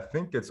there that I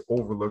think gets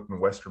overlooked in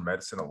Western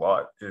medicine a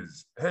lot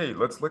is, hey,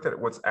 let's look at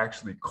what's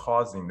actually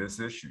causing this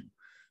issue.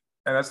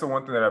 And that's the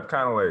one thing that I've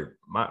kind of like,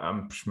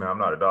 I'm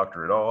not a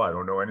doctor at all. I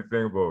don't know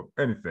anything about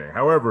anything.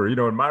 However,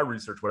 in my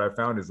research, what I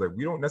found is like,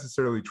 we don't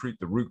necessarily treat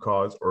the root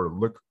cause or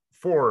look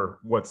for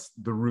what's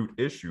the root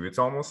issue. It's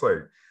almost like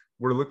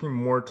we're looking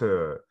more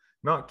to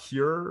not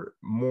cure,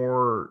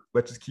 more,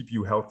 let's just keep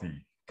you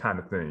healthy kind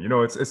of thing.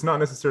 It's not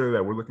necessarily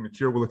that we're looking to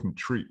cure, we're looking to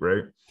treat,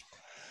 right?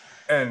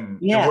 And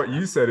what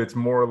you said, it's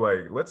more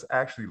like, let's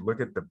actually look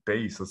at the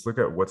base. Let's look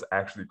at what's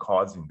actually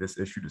causing this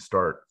issue to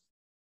start,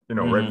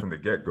 right from the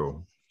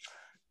get-go.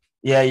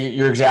 Yeah,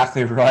 you're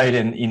exactly right.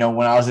 And,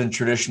 when I was in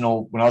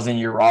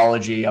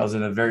urology, I was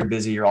in a very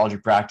busy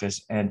urology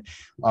practice. And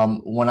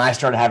when I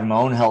started having my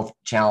own health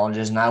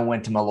challenges and I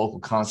went to my local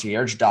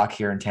concierge doc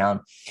here in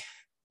town,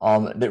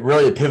 that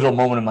really the pivotal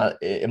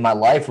moment in my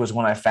life was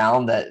when I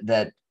found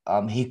that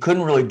he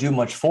couldn't really do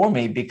much for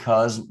me,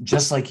 because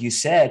just like you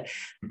said,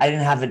 I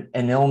didn't have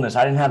an illness.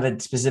 I didn't have a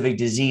specific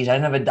disease. I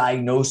didn't have a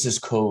diagnosis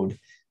code.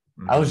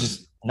 I was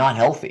just not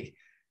healthy.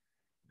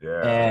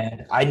 Yeah.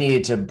 And I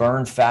needed to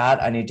burn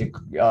fat. I need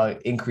to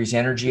increase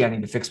energy. I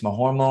need to fix my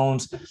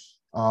hormones.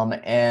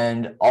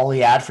 And all he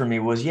had for me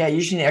was,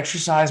 you should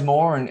exercise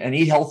more and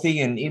eat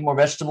healthy and eat more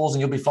vegetables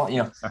and you'll be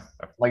fine.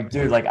 Like,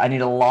 dude, like I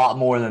need a lot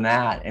more than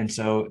that. And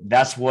so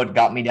that's what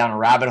got me down a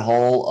rabbit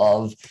hole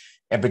of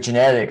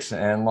epigenetics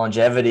and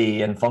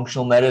longevity and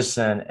functional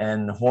medicine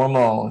and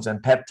hormones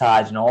and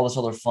peptides and all this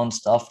other fun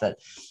stuff that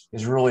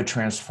is really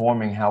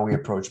transforming how we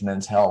approach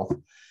men's health.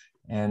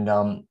 And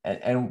I'm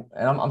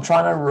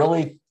trying to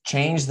really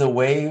change the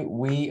way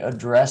we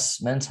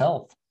address men's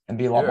health and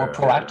be a lot more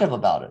proactive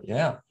about it.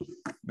 Yeah.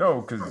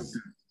 No, because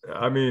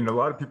I mean, a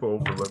lot of people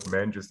overlook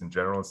men just in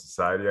general in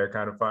society. I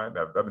kind of find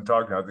I've been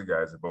talking to other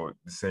guys about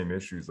the same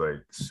issues,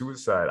 like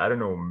suicide. I don't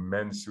know,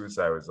 men's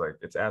suicide was like,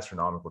 it's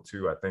astronomical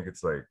too. I think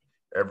it's like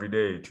every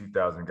day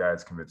 2,000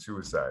 guys commit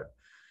suicide.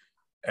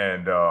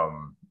 And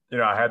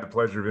I had the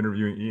pleasure of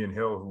interviewing Ian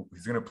Hill,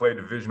 who's going to play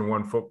Division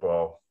I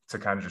football, to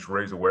kind of just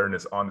raise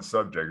awareness on the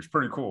subject. It's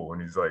pretty cool when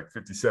he's like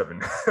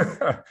 57.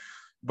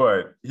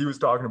 But he was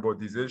talking about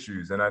these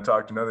issues. And I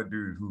talked to another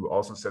dude who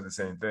also said the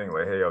same thing,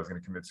 like, hey, I was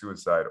going to commit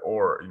suicide,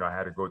 or, I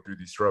had to go through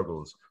these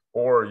struggles,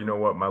 or,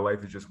 my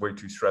life is just way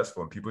too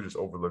stressful. And people just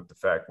overlook the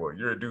fact, well,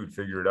 you're a dude,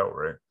 figure it out,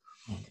 right?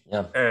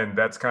 Yeah. And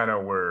that's kind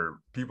of where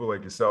people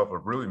like yourself are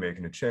really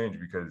making a change,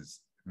 because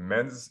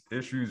men's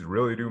issues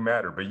really do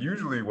matter. But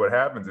usually what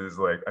happens is,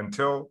 like,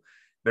 until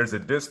there's a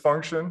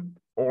dysfunction,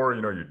 or,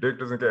 your dick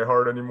doesn't get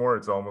hard anymore,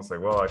 it's almost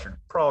like, well, I should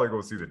probably go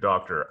see the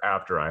doctor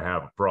after I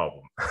have a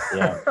problem.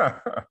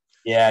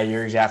 Yeah,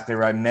 you're exactly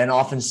right. Men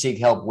often seek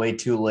help way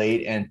too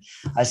late. And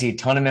I see a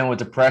ton of men with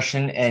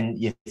depression, and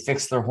you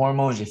fix their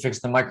hormones, you fix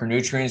the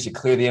micronutrients, you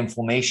clear the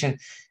inflammation,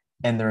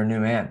 and they're a new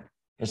man.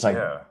 It's like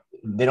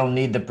they don't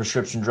need the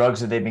prescription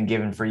drugs that they've been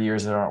given for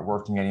years that aren't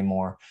working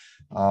anymore.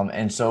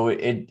 And so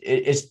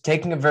it's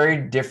taking a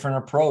very different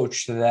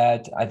approach to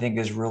that, I think,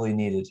 is really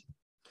needed.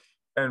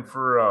 And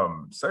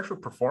for sexual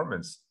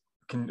performance,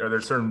 are there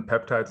certain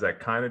peptides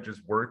that kind of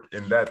just work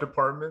in that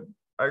department,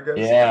 I guess?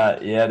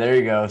 Yeah, there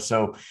you go.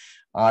 So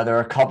there are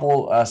a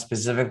couple,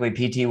 specifically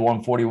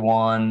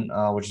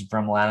PT141, which is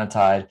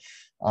bremelanotide,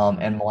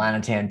 and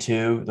melanotan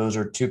 2. Those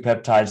are two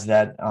peptides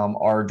that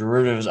are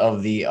derivatives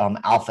of the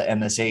alpha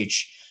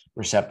MSH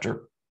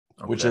receptor,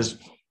 which is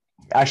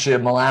actually a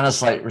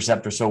melanocyte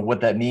receptor. So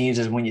what that means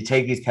is when you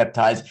take these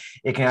peptides,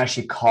 it can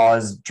actually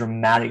cause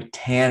dramatic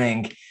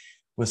tanning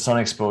with sun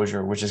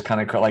exposure, which is kind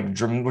of like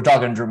we're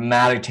talking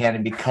dramatic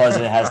tanning, because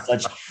it has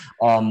such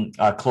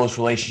a close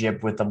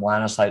relationship with the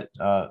melanocyte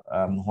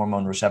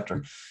hormone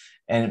receptor.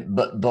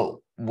 But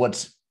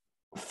what's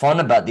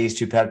fun about these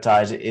two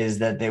peptides is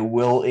that they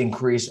will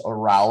increase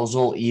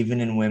arousal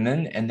even in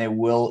women, and they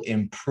will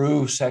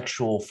improve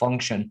sexual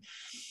function.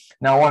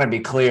 Now, I want to be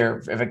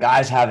clear: if a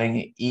guy's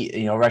having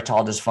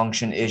erectile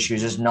dysfunction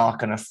issues, it's not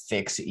going to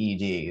fix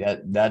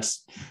ED.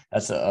 That's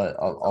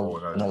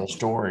another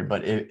story.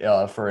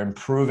 But for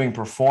improving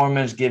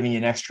performance, giving you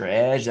an extra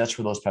edge, that's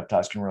where those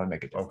peptides can really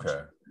make a difference.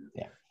 Okay.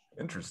 Yeah.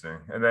 Interesting.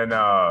 And then,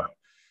 I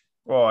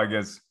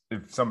guess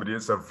if somebody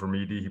is suffering from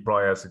ED, he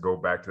probably has to go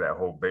back to that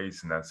whole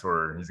base, and that's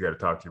where he's got to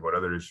talk to you about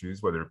other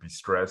issues, whether it be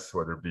stress,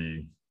 whether it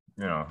be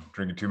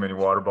drinking too many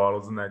water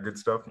bottles and that good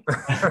stuff.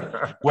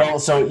 Well,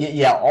 so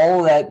all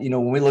of that,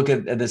 when we look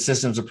at the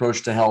systems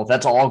approach to health,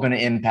 that's all going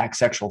to impact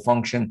sexual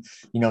function.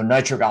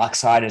 Nitric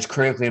oxide is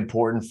critically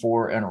important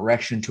for an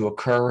erection to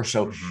occur.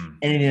 So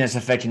anything that's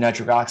affecting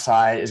nitric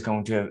oxide is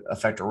going to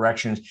affect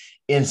erections.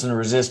 Insulin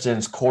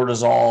resistance,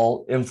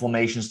 cortisol,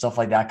 inflammation, stuff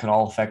like that can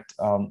all affect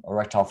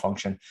erectile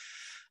function.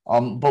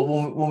 But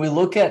when we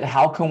look at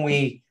how can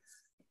we,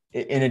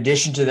 in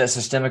addition to that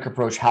systemic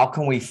approach, how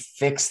can we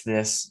fix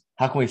this?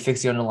 How can we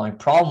fix the underlying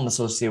problem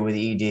associated with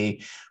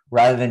ED?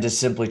 rather than just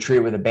simply treat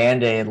with a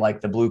Band-Aid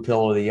like the blue pill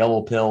or the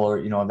yellow pill or,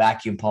 a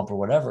vacuum pump or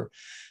whatever.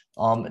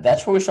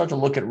 That's where we start to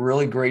look at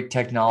really great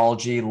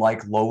technology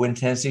like low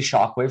intensity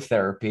shockwave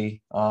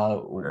therapy,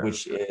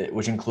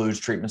 which includes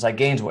treatments like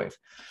Gainswave.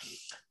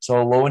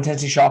 So low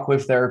intensity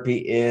shockwave therapy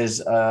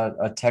is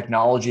a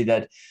technology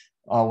that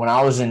when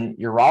I was in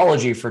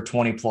urology for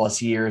 20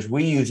 plus years,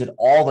 we use it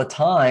all the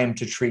time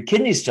to treat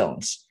kidney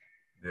stones.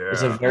 Yeah.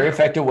 It's a very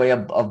effective way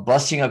of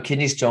busting up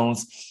kidney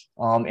stones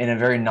in a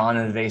very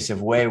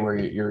non-invasive way where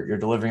you're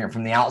delivering it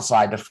from the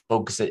outside to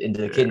focus it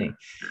into the kidney.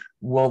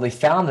 Well, they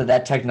found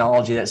that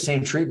technology, that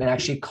same treatment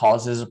actually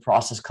causes a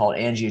process called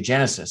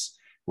angiogenesis,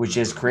 which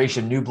is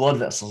creation of new blood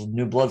vessels,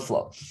 new blood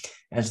flow.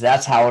 And so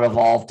that's how it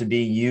evolved to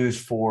be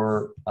used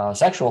for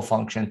sexual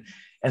function.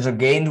 And so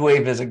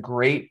Gainswave is a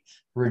great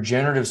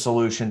regenerative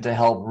solution to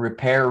help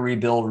repair,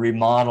 rebuild,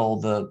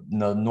 remodel the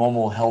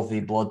normal, healthy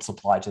blood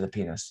supply to the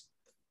penis.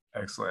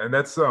 Excellent. And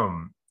that's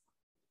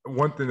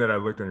one thing that I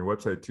looked on your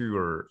website too,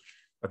 or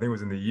I think it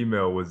was in the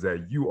email, was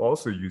that you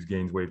also use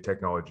Gainswave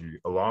technology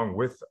along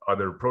with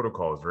other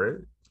protocols, right?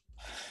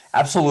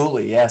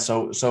 Absolutely. Yeah.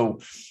 So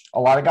a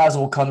lot of guys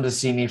will come to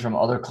see me from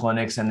other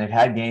clinics and they've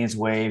had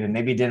Gainswave and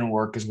maybe it didn't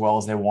work as well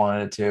as they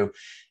wanted it to.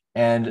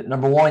 And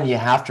number one, you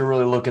have to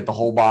really look at the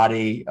whole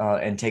body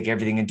and take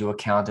everything into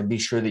account and be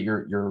sure that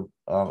you're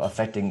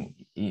affecting,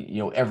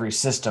 every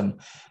system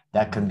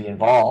that can be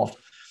involved.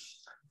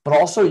 But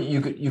also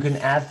you can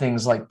add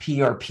things like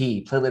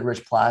PRP,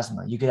 platelet-rich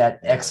plasma. You could add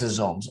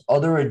exosomes,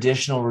 other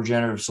additional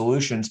regenerative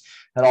solutions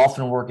that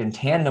often work in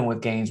tandem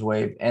with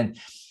Gainswave. And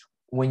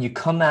when you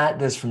come at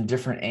this from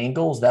different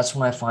angles, that's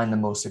when I find the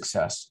most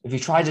success. If you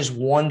try just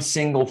one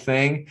single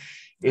thing,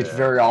 it's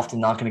very often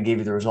not going to give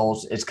you the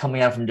results. It's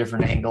coming out from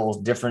different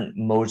angles, different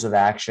modes of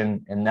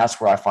action, and that's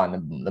where I find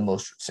the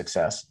most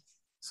success.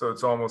 So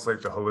it's almost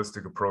like the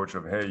holistic approach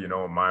of, hey,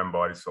 mind,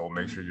 body, soul,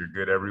 make sure you're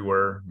good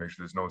everywhere, make sure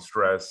there's no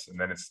stress. And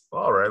then it's,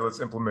 all right,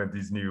 let's implement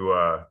these new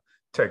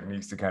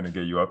techniques to kind of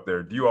get you up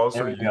there. Do you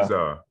also use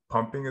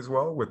pumping as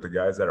well with the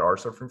guys that are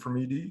suffering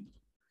from ED?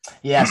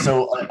 Yeah,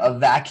 so a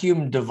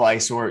vacuum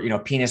device or,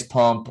 penis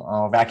pump,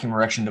 vacuum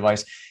erection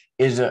device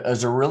is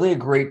a really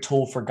great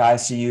tool for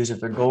guys to use if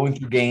they're going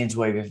through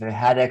Gainswave, if they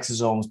had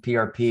exosomes,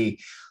 PRP,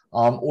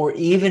 or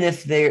even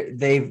if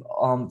they've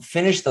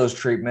finished those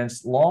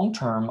treatments long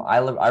term.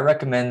 I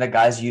recommend that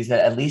guys use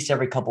that at least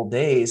every couple of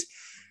days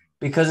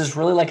because it's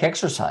really like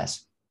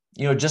exercise.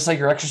 Just like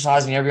you're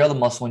exercising every other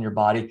muscle in your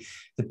body,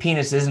 the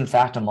penis is in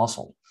fact a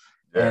muscle.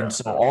 Yeah. And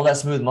so all that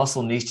smooth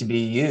muscle needs to be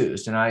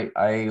used. And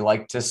I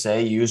like to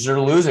say, use it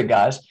or lose it,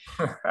 guys.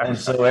 And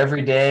so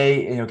every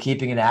day,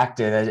 keeping it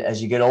active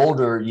as you get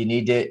older, you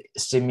need to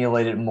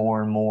stimulate it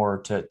more and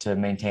more to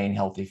maintain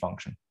healthy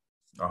function.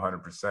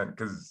 100%.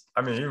 Because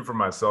even for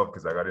myself,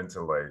 because I got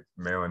into like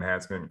male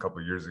enhancement a couple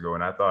of years ago,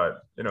 and I thought,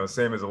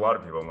 same as a lot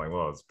of people, I'm like,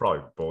 well, it's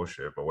probably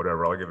bullshit, but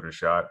whatever, I'll give it a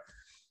shot.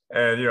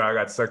 And, I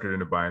got suckered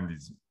into buying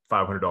these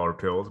 $500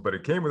 pills, but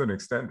it came with an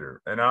extender.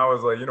 And I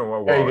was like,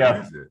 well, I'll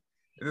use it.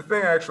 The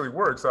thing actually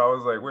works. So I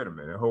was like, wait a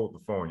minute, hold the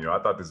phone. I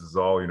thought this is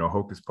all,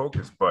 hocus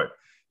pocus, but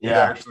it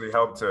actually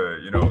helped to,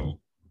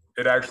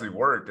 it actually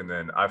worked. And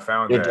then I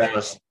found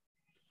that,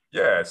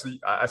 so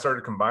I started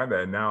to combine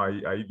that. And now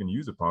I even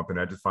use a pump and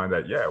I just find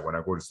that, when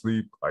I go to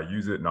sleep, I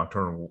use it.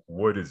 Nocturnal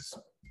wood is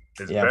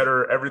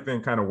better.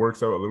 Everything kind of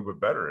works out a little bit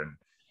better. And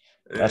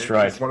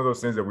it's one of those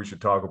things that we should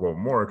talk about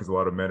more because a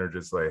lot of men are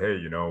just like, hey,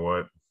 you know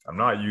what? I'm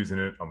not using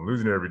it. I'm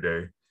losing it every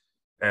day.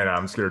 And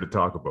I'm scared to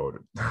talk about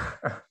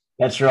it.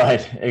 That's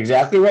right.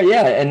 Exactly right.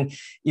 Yeah. And,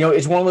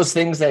 it's one of those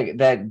things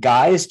that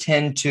guys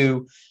tend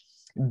to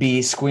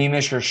be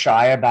squeamish or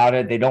shy about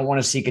it. They don't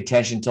want to seek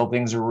attention until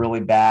things are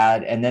really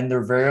bad. And then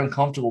they're very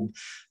uncomfortable.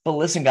 But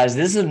listen, guys,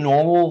 this is a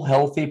normal,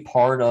 healthy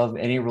part of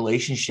any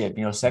relationship.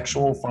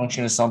 Sexual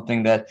function is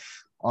something that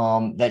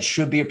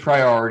should be a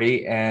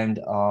priority. And,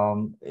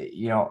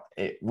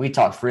 we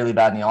talk freely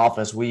about in the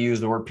office. We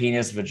use the word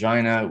penis,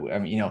 vagina,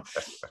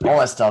 all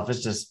that stuff.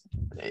 It's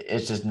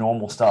just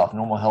normal stuff,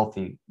 normal,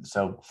 healthy.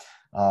 So,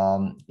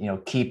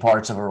 key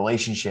parts of a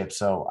relationship.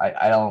 So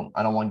I don't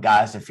want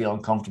guys to feel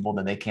uncomfortable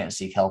that they can't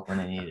seek help when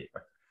they need it.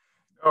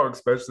 Oh,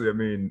 especially,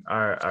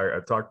 I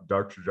talked to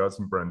Dr.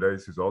 Justin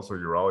Brandeis, who's also a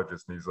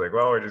urologist, and he's like,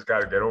 well, we just got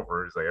to get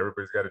over it. He's like,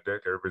 everybody's got a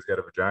dick, everybody's got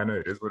a vagina.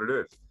 It is what it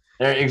is.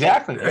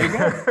 Exactly. There you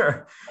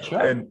go. That's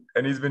right.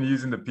 And he's been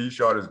using the P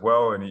shot as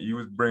well. And he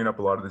was bringing up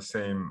a lot of the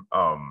same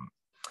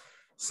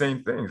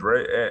things,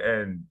 right?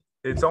 And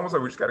it's almost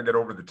like we just got to get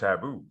over the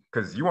taboo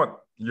because you want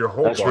your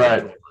whole body.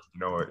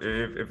 Right.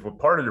 If a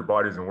part of your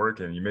body isn't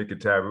working, you make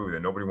it taboo,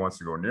 then nobody wants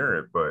to go near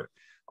it. But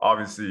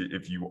obviously,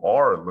 if you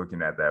are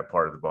looking at that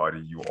part of the body,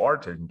 you are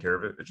taking care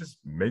of it. It just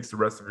makes the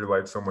rest of your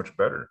life so much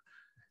better.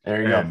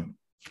 There you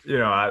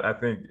go. I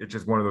think it's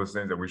just one of those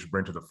things that we should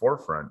bring to the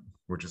forefront,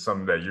 which is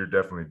something that you're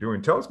definitely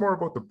doing. Tell us more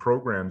about the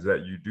programs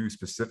that you do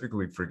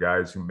specifically for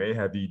guys who may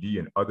have ED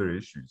and other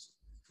issues.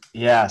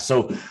 Yeah.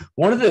 So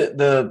one of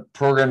the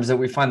programs that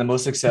we find the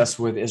most success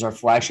with is our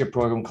flagship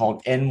program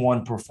called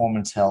N1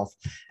 Performance Health.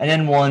 And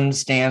N1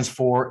 stands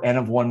for N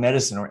of one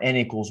medicine, or N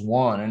equals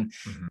one.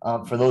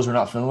 And for those who are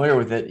not familiar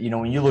with it,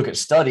 when you look at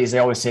studies, they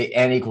always say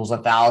N equals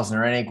 1,000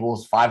 or N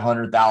equals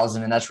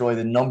 500,000. And that's really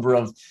the number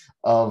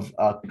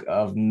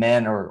of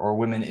men or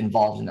women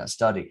involved in that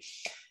study.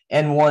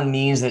 N1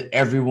 means that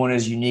everyone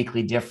is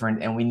uniquely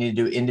different, and we need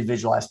to do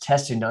individualized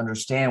testing to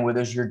understand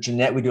whether it's your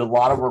genetic. We do a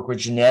lot of work with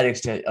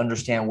genetics to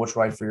understand what's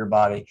right for your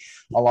body.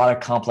 A lot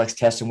of complex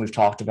testing we've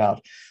talked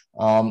about,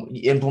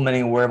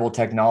 implementing wearable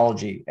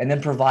technology, and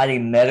then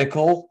providing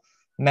medical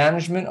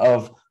management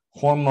of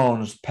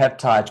hormones,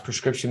 peptides,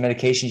 prescription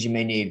medications you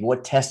may need.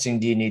 What testing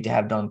do you need to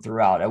have done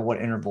throughout, at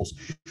what intervals?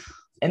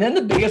 And then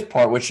the biggest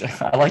part, which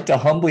I like to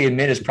humbly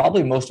admit is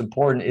probably most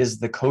important, is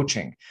the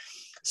coaching.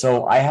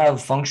 So I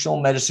have functional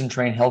medicine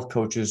trained health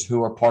coaches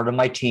who are part of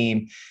my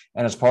team.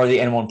 And as part of the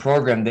N1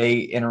 program, they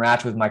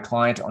interact with my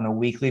client on a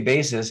weekly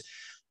basis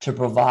to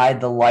provide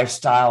the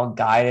lifestyle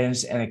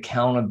guidance and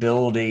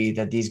accountability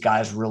that these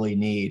guys really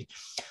need.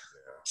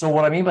 So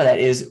what I mean by that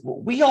is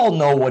we all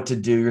know what to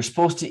do. You're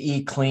supposed to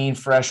eat clean,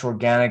 fresh,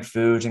 organic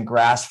foods and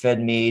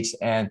grass-fed meats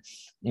and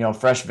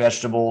fresh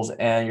vegetables,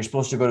 and you're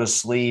supposed to go to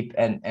sleep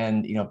and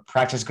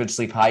practice good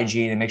sleep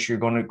hygiene and make sure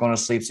you're going to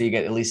sleep so you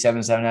get at least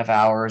 7.5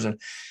 hours,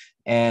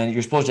 and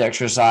you're supposed to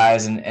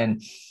exercise.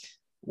 And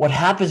what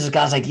happens is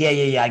guys like,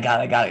 yeah, I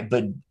got it.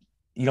 But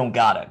you don't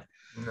got it.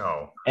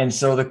 No. And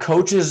so the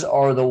coaches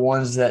are the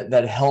ones that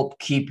help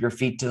keep your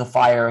feet to the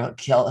fire,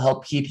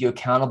 help keep you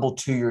accountable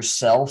to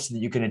yourself so that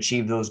you can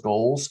achieve those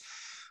goals.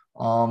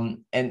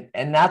 And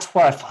that's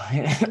what I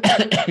find,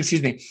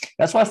 excuse me,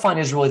 that's what I find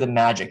is really the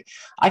magic.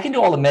 I can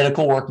do all the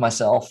medical work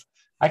myself.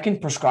 I can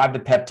prescribe the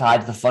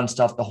peptides, the fun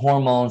stuff, the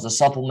hormones, the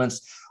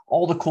supplements,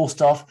 all the cool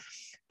stuff.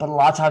 But a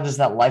lot of times it's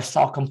that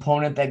lifestyle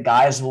component that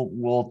guys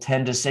will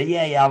tend to say,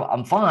 yeah,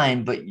 I'm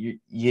fine, but you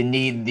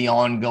need the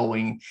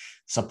ongoing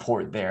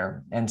support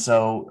there. And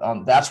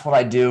so that's what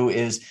I do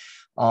is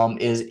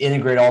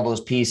integrate all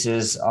those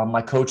pieces.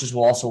 My coaches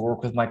will also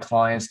work with my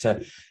clients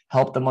to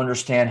help them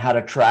understand how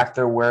to track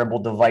their wearable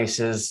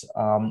devices,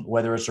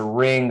 whether it's a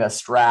ring, a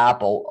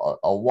strap,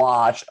 a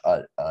watch,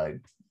 a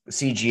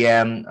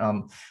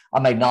CGM.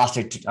 I'm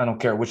agnostic. I don't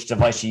care which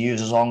device you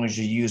use, as long as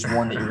you use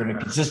one that you're going to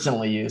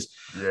consistently use.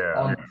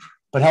 Yeah.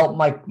 But help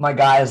my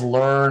guys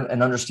learn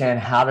and understand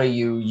how do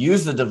you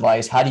use the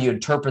device, how do you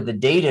interpret the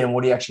data, and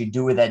what do you actually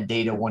do with that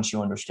data once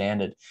you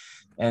understand it.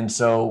 And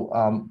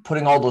so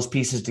putting all those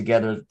pieces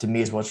together, to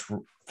me, is what's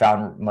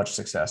found much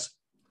success.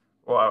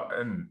 Well,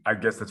 and I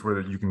guess that's where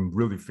you can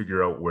really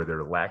figure out where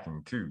they're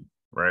lacking too.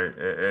 Right.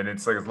 And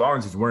it's like, as long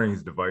as he's wearing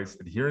his device,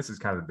 adherence is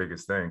kind of the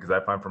biggest thing. Cause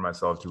I find for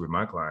myself too with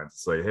my clients,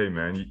 it's like, hey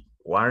man,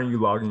 why aren't you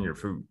logging your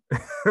food?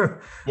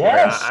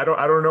 Yes. Like,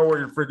 I don't know what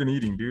you're freaking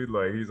eating, dude.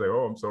 Like, he's like,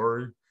 oh, I'm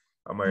sorry.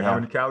 I'm like, how Yeah.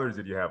 many calories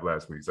did you have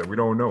last week? It's like, we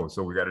don't know.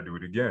 So we got to do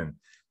it again.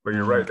 But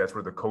you're right. That's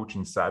where the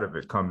coaching side of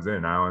it comes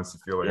in. I honestly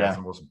feel like that's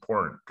the most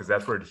important, because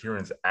that's where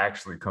adherence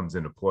actually comes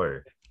into play.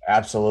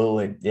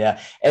 Absolutely. Yeah.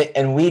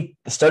 And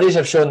studies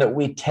have shown that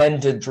we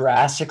tend to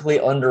drastically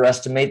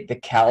underestimate the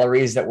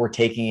calories that we're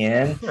taking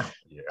in. Yeah.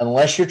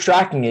 Unless you're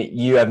tracking it,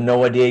 you have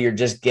no idea. You're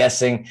just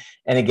guessing.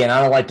 And again,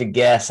 I don't like to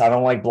guess. I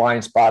don't like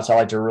blind spots. I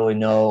like to really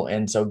know.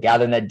 And so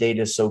gathering that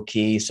data is so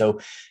key. So,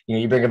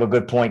 you bring up a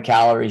good point,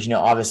 calories,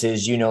 obviously,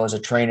 as you know, as a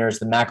trainer, it's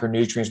the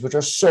macronutrients, which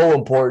are so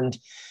important.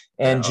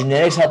 And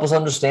genetics help us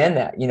understand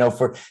that,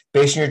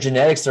 based on your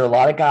genetics, there are a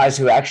lot of guys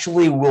who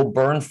actually will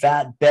burn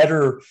fat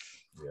better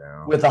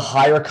with a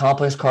higher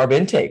complex carb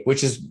intake,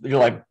 which is, you're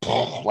like,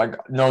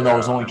 no,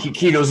 it's only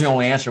keto is the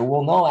only answer.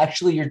 Well, no,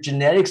 actually your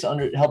genetics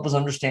help us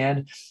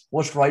understand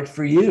what's right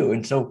for you.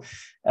 And so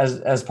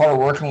as part of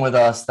working with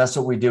us, that's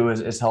what we do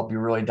is help you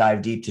really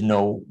dive deep to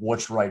know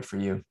what's right for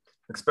you.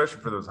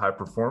 Especially for those high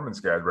performance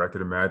guys where I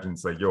could imagine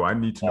it's like, yo, I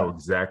need to know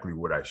exactly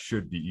what I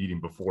should be eating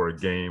before a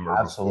game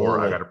or before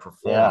I got to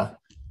perform. Yeah,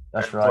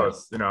 that's right.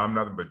 Plus, I'm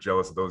nothing but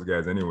jealous of those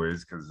guys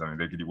anyways, because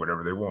they could eat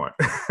whatever they want.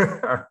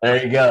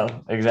 There you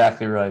go.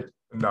 Exactly right.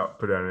 Not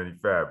put on any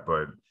fat.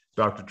 But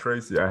Dr.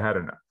 Tracy, I had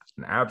an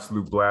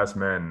absolute blast,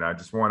 man. And I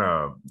just want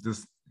to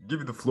give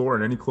you the floor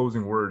and any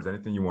closing words,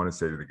 anything you want to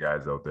say to the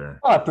guys out there.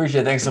 Oh, I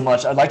appreciate it. Thanks so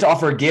much. I'd like to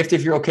offer a gift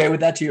if you're okay with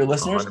that to your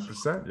listeners.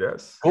 100%.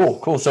 Yes.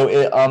 Cool. So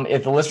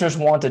if the listeners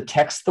want to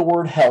text the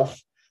word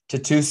health to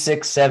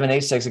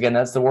 26786, again,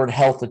 that's the word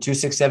health to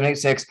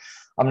 26786.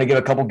 I'm going to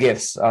give a couple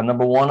gifts.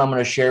 Number one, I'm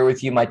going to share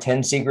with you my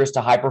 10 secrets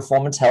to high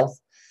performance health,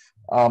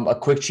 a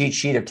quick cheat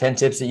sheet of 10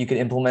 tips that you can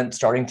implement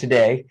starting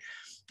today.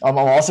 I'm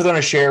also going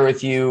to share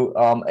with you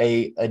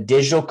a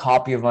digital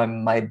copy of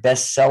my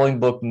best-selling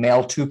book,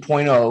 Male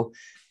 2.0,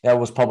 that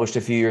was published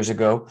a few years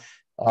ago.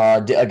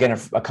 Again,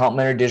 a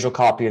complimentary digital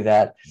copy of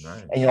that.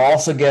 Nice. And you'll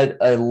also get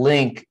a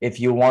link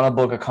if you want to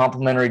book a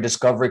complimentary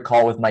discovery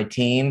call with my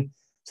team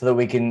so that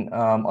we can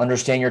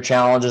understand your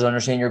challenges,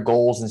 understand your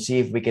goals, and see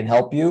if we can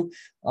help you.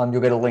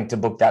 You'll get a link to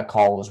book that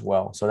call as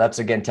well. So that's,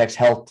 again, text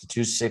health to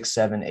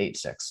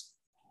 26786.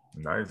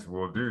 Nice.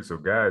 Will do. So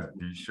guys,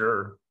 be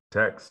sure,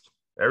 text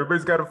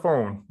Everybody's got a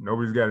phone.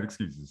 Nobody's got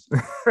excuses.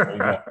 There you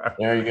go.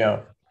 There you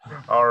go.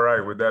 All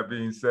right. With that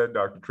being said,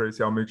 Dr.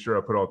 Tracy, I'll make sure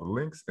I put all the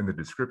links in the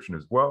description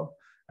as well.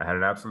 I had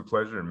an absolute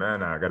pleasure. And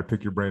man, I got to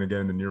pick your brain again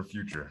in the near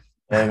future.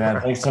 Hey,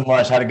 man. Thanks so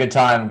much. Had a good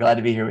time. Glad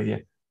to be here with you.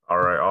 All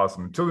right.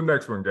 Awesome. Until the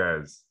next one,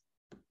 guys.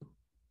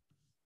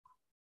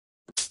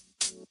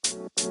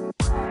 You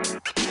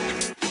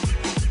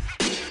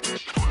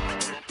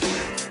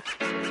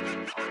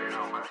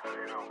know,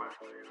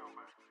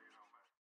 man.